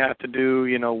that I have to do,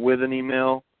 with an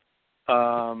email.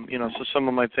 So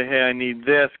someone might say, hey, I need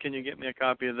this. Can you get me a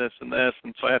copy of this and this?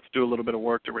 And so I have to do a little bit of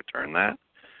work to return that.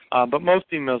 But most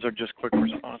emails are just quick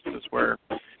responses where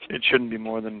it shouldn't be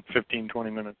more than 15, 20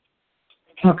 minutes.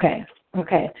 Okay.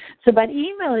 So, but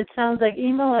email, it sounds like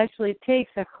email actually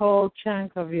takes a whole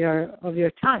chunk of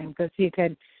your time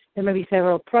because there may be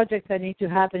several projects that need to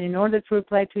happen in order to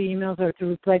reply to emails or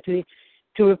to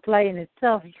reply in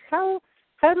itself. How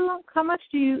much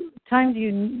time do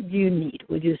you need?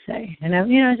 Would you say?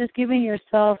 And just giving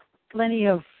yourself plenty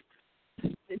of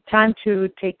time to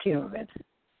take care of it.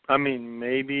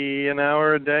 Maybe an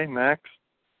hour a day max.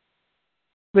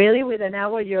 Really, with an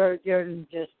hour, you're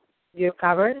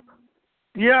covered?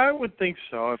 Yeah, I would think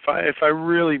so. If I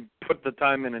really put the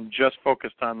time in and just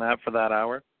focused on that for that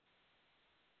hour.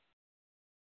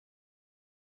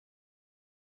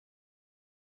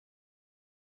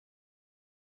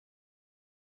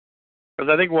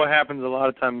 Because I think what happens a lot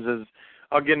of times is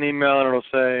I'll get an email and it'll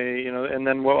say, and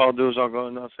then what I'll do is I'll go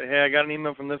and I'll say, hey, I got an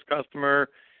email from this customer.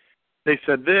 They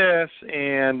said this,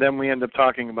 and then we end up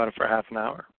talking about it for half an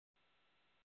hour.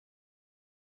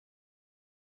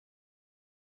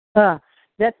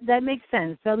 That makes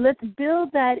sense. So let's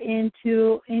build that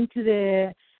into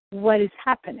the what is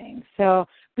happening. So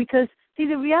because see,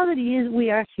 the reality is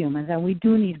we are humans and we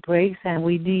do need breaks and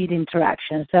we need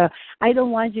interaction. So I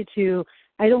don't want to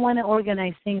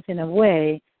organize things in a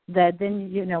way that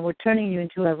then we're turning you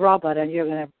into a robot and you're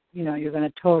gonna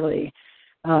totally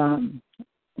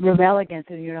rebel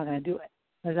against it and you're not gonna do it.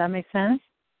 Does that make sense?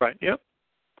 Right. Yep.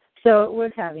 So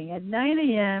we're having at 9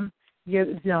 a.m. At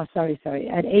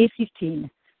 8:15.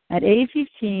 At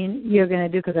 8:15, you're going to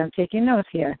do, because I'm taking notes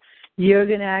here, you're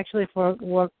going to actually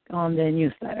work on the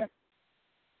newsletter.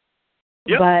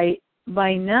 Yep. By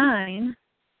 9,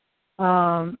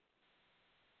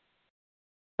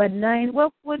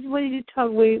 what did you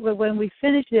talk? When we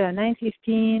finished there,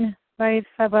 9:15, right?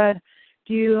 How about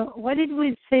what did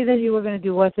we say that you were going to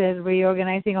do? Was it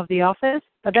reorganizing of the office?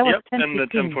 But that was 10:15. And the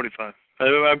 10:45.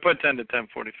 I put 10 to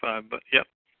 10:45, but yep.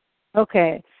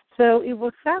 Okay, so if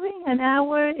we're having an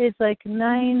hour, it's like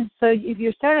 9. So if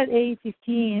you start at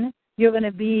 8:15, you're going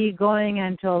to be going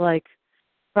until like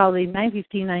probably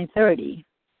 9:15, 9:30,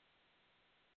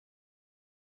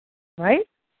 right?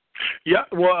 Yeah.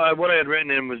 Well, what I had written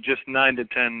in was just 9 to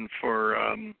 10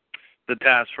 for the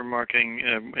task for marketing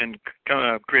and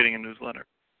creating a newsletter,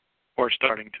 or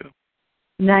starting to.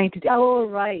 9 to. Oh,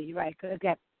 right.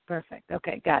 Okay, perfect.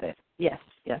 Okay, got it. Yes.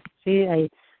 See,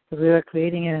 we were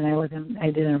creating it, and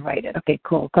I didn't write it. Okay,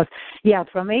 cool. Because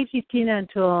from 8:15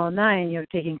 until 9, you're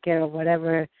taking care of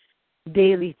whatever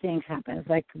daily things happens,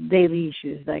 like daily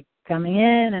issues, like coming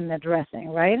in and addressing,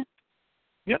 right?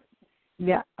 Yep.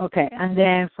 Yeah. Okay, and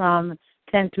then from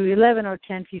 10 to 11 or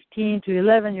 10:15 to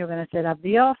 11, you're going to set up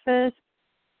the office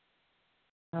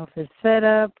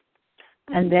setup,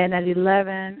 and then at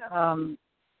 11,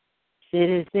 it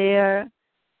is there.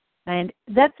 And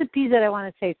that's the piece that I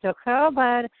want to say. So how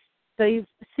about, if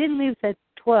Sid leaves at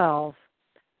 12,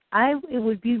 it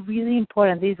would be really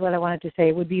important, this is what I wanted to say,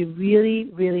 it would be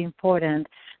really, really important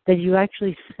that you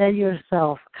actually set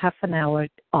yourself half an hour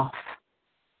off,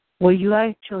 where you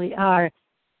actually are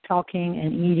talking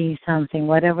and eating something,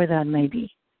 whatever that may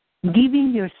be.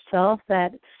 Giving yourself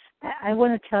that I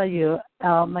want to tell you,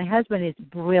 my husband is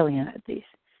brilliant at this.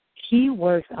 He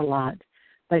works a lot,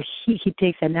 but he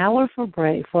takes an hour for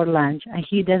break, for lunch, and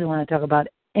he doesn't want to talk about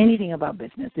anything about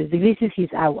business. This is his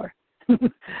hour.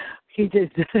 He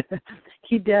just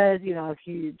he does,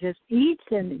 he just eats,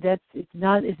 and it's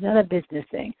not a business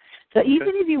thing. So even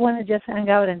if you want to just hang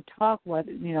out and talk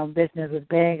business with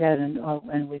Vega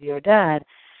and with your dad,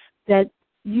 that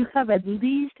you have at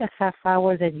least a half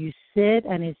hour that you sit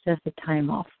and it's just a time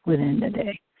off within the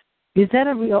day. Is that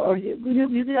a real, or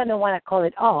you don't want to call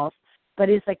it off, but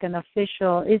it's like an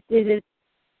official, is it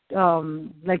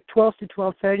like 12 to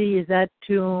 12:30? Is that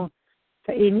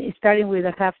starting with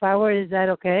a half hour, is that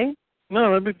okay? No,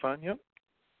 that'd be fine, yep.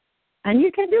 And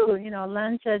you can do,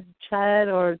 lunch and chat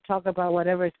or talk about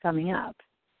whatever is coming up.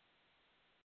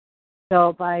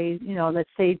 So by, let's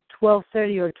say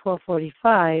 12:30 or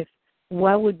 12:45,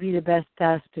 what would be the best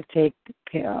task to take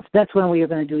care of? That's when we are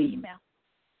going to do email.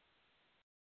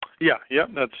 Yeah,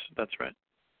 that's right.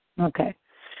 Okay.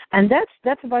 And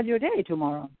that's about your day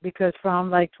tomorrow, because from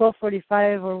like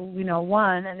 12:45 or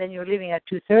 1, and then you're leaving at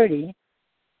 2:30.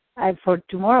 For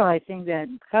tomorrow, I think that,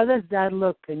 how does that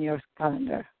look in your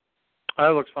calendar? That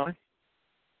looks fine.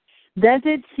 Does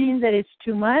it seem that it's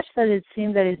too much? Does it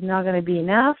seem that it's not going to be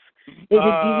enough?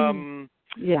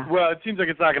 Yeah. Well, it seems like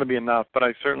it's not going to be enough, but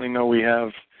I certainly know we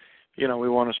have, we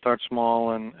want to start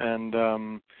small, and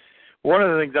one of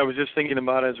the things I was just thinking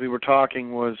about as we were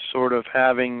talking was sort of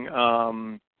having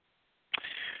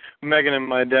Megan and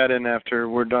my dad in after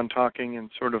we're done talking and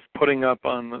sort of putting up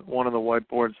on one of the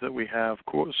whiteboards that we have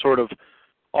sort of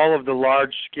all of the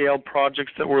large-scale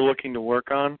projects that we're looking to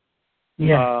work on.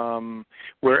 Yeah.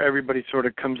 Where everybody sort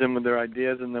of comes in with their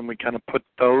ideas, and then we kind of put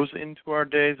those into our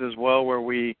days as well, where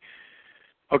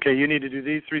okay, you need to do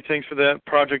these 3 things for that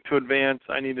project to advance.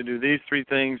 I need to do these 3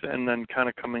 things, and then kind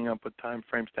of coming up with time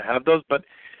frames to have those, but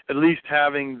at least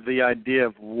having the idea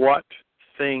of what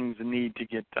things need to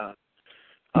get done.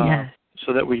 Yes.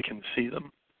 So that we can see them.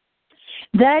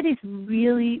 That is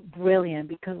really brilliant,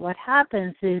 because what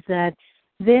happens is that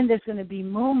then there's going to be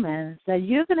moments that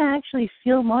you're going to actually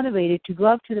feel motivated to go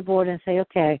up to the board and say,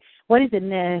 okay, what is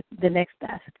the next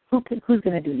task? Who's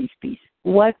going to do this piece?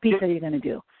 What piece are you going to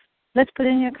do? Let's put it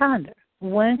in your calendar.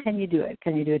 When can you do it?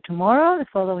 Can you do it tomorrow, the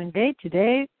following day,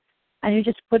 today? And you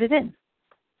just put it in.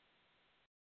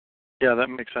 Yeah, that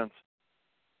makes sense.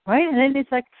 Right? And then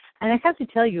it's like, and I have to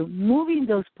tell you, moving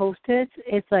those Post-its,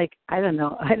 it's like, I don't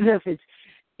know if it's,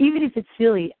 even if it's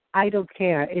silly, I don't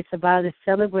care. It's about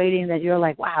celebrating that you're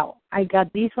like, wow, I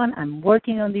got this one, I'm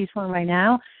working on this one right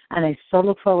now, and I so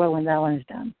look forward when that one is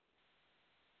done.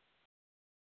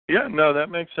 Yeah, no, that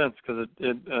makes sense, because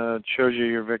it shows you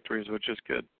your victories, which is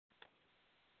good.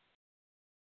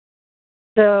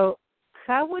 So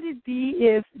how would it be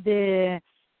if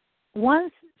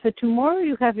so tomorrow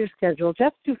you have your schedule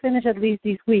just to finish at least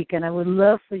this week, and I would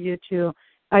love for you to,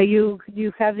 do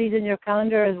you have these in your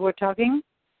calendar as we're talking?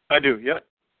 I do, yeah.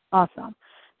 Awesome.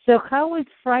 So how is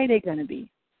Friday going to be?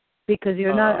 Because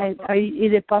you're not, is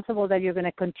it possible that you're going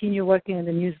to continue working in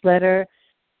the newsletter?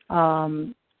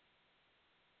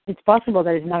 It's possible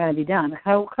that it's not going to be done.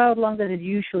 How long does it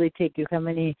usually take you? How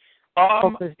many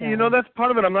focus down? That's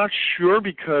part of it. I'm not sure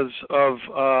because of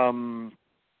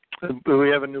we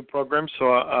have a new program,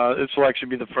 so this will actually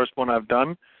be the first one I've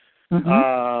done.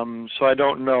 Mm-hmm. So I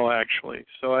don't know, actually.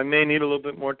 So I may need a little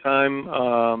bit more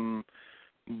time,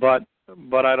 but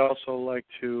I'd also like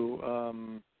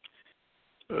to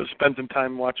spend some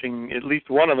time watching at least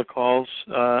one of the calls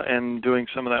and doing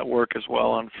some of that work as well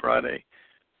on Friday.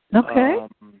 Okay.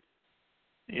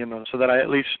 So that I at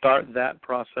least start that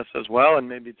process as well, and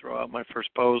maybe throw out my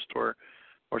first post or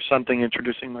something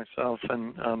introducing myself,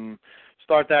 and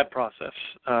start that process,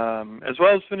 as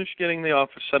well as finish getting the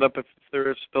office set up if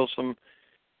there is still some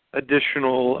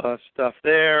additional stuff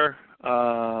there,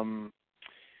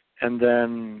 and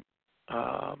then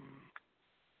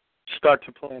start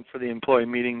to plan for the employee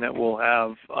meeting that we'll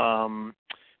have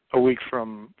a week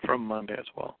from Monday as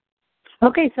well.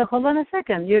 Okay, so hold on a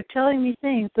second. You're telling me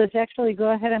things, let's actually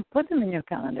go ahead and put them in your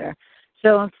calendar.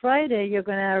 So on Friday, you're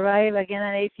going to arrive again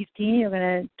at 8:15. You're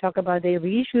going to talk about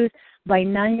daily issues. By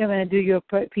 9, you're going to do your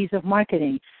piece of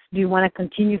marketing. Do you want to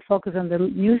continue focus on the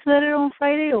newsletter on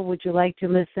Friday, or would you like to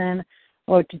listen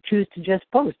or to choose to just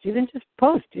post? You can just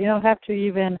post. You don't have to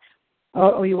even,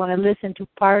 or you want to listen to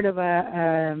part of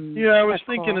a yeah, I was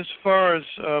thinking as far as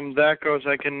that goes,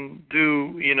 I can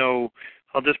do,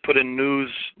 I'll just put in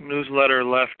newsletter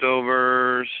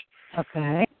leftovers.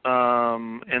 Okay.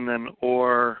 And then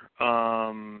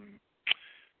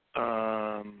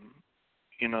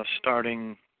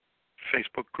starting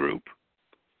Facebook group,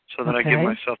 so that I give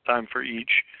myself time for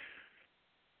each.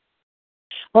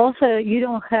 Also, you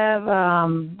don't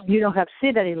have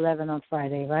sit at 11 on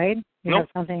Friday, right? You Nope. have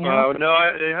something else?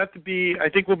 No, they have to be. I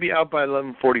think we'll be out by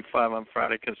 11:45 on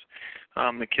Friday because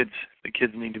the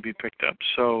kids need to be picked up.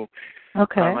 So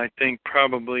Okay. I think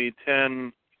probably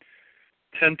 10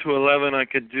 to 11 I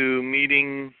could do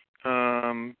meeting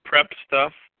prep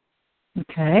stuff.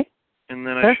 Okay. And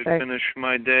then Perfect. I should finish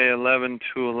my day 11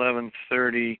 to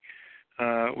 11:30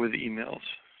 with emails,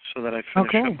 so that I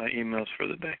finish up my emails for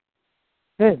the day.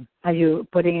 Good. Are you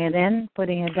putting it down?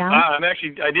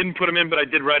 I didn't put them in, but I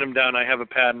did write them down. I have a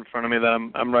pad in front of me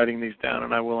that I'm writing these down,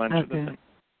 and I will enter them in.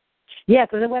 Yeah,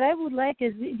 because what I would like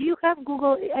is, do you have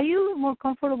Google? Are you more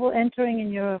comfortable entering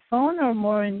in your phone or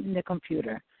more in the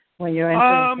computer when you're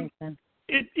entering things?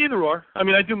 Either or. I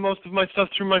mean, I do most of my stuff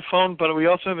through my phone, but we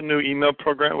also have a new email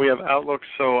program. We have Outlook,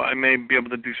 so I may be able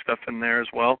to do stuff in there as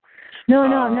well. No,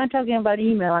 I'm not talking about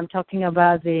email. I'm talking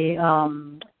about the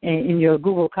in your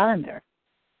Google Calendar.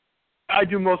 I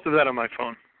do most of that on my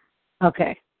phone.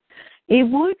 Okay. It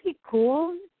would be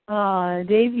cool,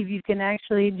 Dave, if you can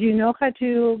actually, do you know how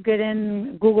to get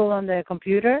in Google on the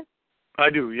computer? I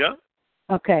do, yeah.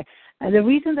 Okay. The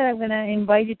reason that I'm going to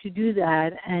invite you to do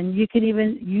that, and you can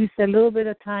even use a little bit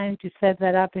of time to set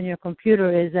that up in your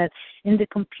computer, is that in the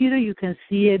computer you can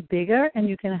see it bigger and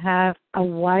you can have a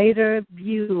wider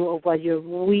view of what your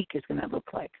week is going to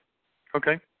look like.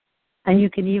 Okay. And you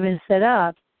can even set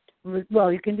up,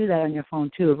 well, you can do that on your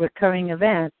phone too, recurring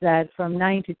events that from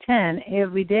 9 to 10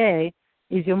 every day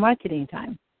is your marketing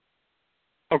time.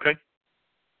 Okay.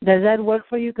 Does that work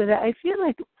for you? Because I feel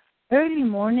like early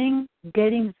morning,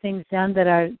 getting things done that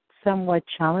are somewhat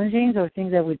challenging or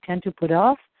things that we tend to put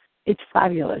off, it's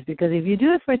fabulous. Because if you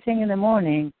do it first thing in the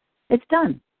morning, it's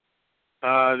done.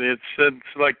 It's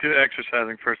like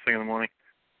exercising first thing in the morning.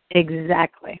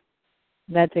 Exactly.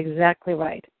 That's exactly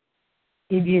right.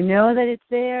 If you know that it's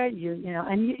there, you know,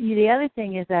 and the other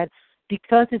thing is that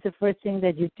because it's the first thing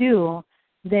that you do,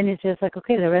 then it's just like,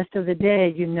 okay, the rest of the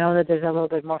day, you know that there's a little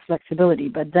bit more flexibility.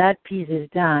 But that piece is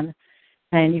done.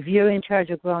 And if you're in charge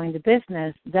of growing the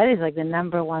business, that is like the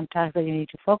number one task that you need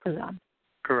to focus on.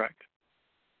 Correct.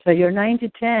 So your 9 to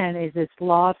 10 is a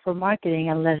slot for marketing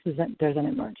unless there's an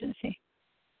emergency.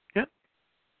 Yeah.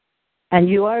 And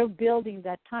you are building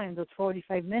that time, those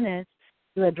 45 minutes,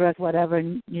 to address whatever,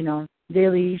 you know,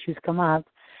 daily issues come up.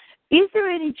 Is there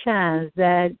any chance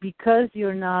that because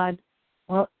you're not,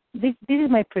 well, this is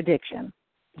my prediction.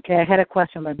 Okay, I had a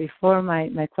question, but before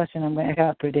my question, I have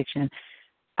a prediction.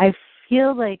 I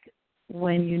feel like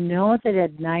when you know that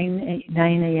at 9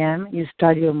 a.m. you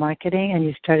start your marketing and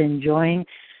you start enjoying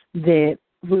the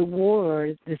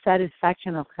reward, the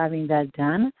satisfaction of having that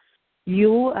done,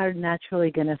 you are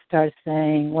naturally going to start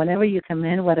saying, whenever you come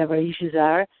in, whatever issues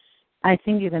are, I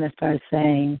think you're going to start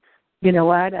saying, you know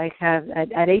what, I have, at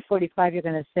 8:45 you're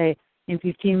going to say, in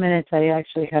 15 minutes I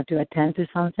actually have to attend to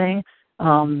something.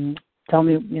 Tell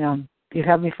me, you know, you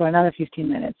have me for another 15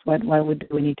 minutes. What would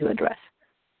we need to address?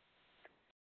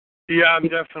 Yeah, I'm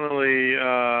definitely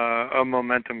a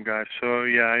momentum guy. So,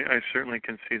 yeah, I certainly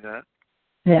can see that.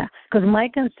 Yeah, because my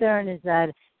concern is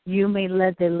that you may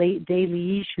let the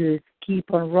daily issues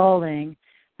keep on rolling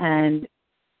and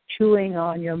chewing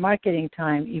on your marketing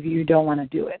time if you don't want to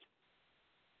do it.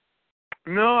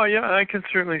 No, yeah, I can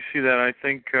certainly see that. I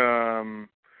think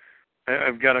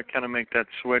I've got to kind of make that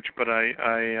switch, but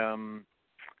I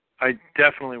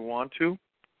definitely want to.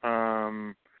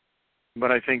 But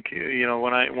I think, you know,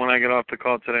 when I get off the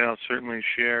call today, I'll certainly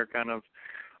share kind of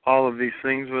all of these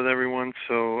things with everyone.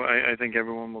 So I think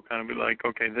everyone will kind of be like,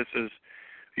 okay, this is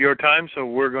your time, so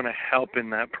we're going to help in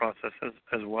that process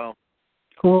as well.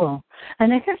 Cool.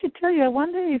 And I have to tell you, I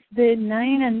wonder if the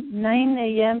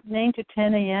 9 to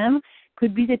 10 a.m.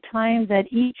 could be the time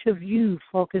that each of you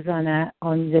focus on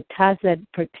the task that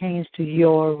pertains to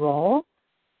your role.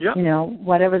 Yeah. You know,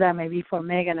 whatever that may be for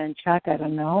Megan and Chuck, I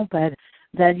don't know, but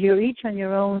that you're each on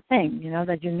your own thing, you know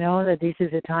that this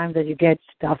is the time that you get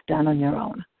stuff done on your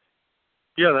own.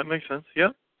 Yeah, that makes sense, yeah.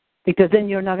 Because then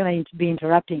you're not going to be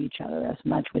interrupting each other as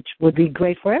much, which would be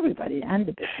great for everybody and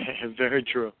the business. Very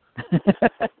true.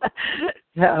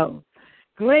 So,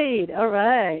 great, all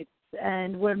right.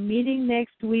 And we're meeting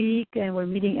next week, and we're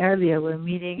meeting earlier. We're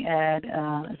meeting at,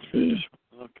 let's see,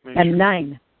 at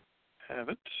 9. Have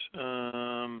it.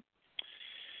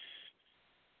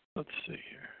 Let's see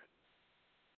here.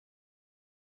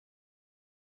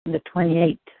 The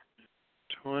 28th.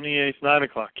 28th, 9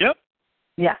 o'clock. Yep.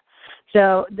 Yeah.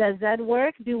 So does that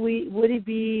work? Would it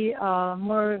be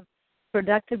more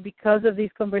productive because of this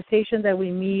conversation that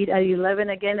we meet at 11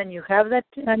 again and you have that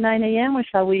at 9 a.m., or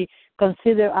shall we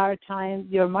consider our time,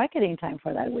 your marketing time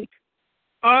for that week?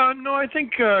 No, I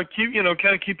think kind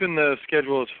of keeping the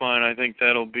schedule is fine. I think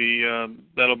that'll be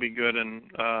good, and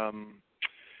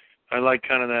I like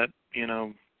kind of that,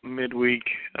 midweek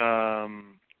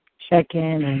check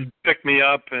in and pick me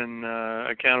up and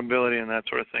accountability and that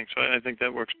sort of thing. So I think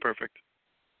that works perfect.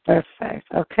 Perfect.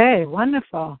 Okay,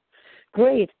 wonderful.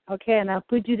 Great. Okay, and I'll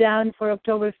put you down for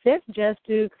October 5th just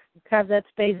to have that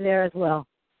space there as well.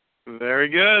 Very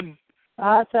good.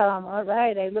 Awesome. All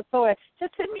right. I look forward.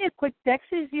 Just send me a quick text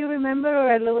if you remember,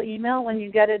 or a little email when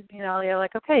you get it. You're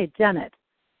like, okay, done it.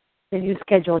 Then you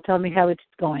schedule. Tell me how it's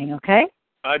going, okay?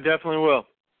 I definitely will.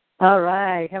 All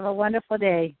right. Have a wonderful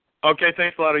day. Okay,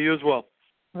 thanks a lot. You as well.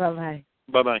 Bye-bye.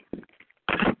 Bye-bye.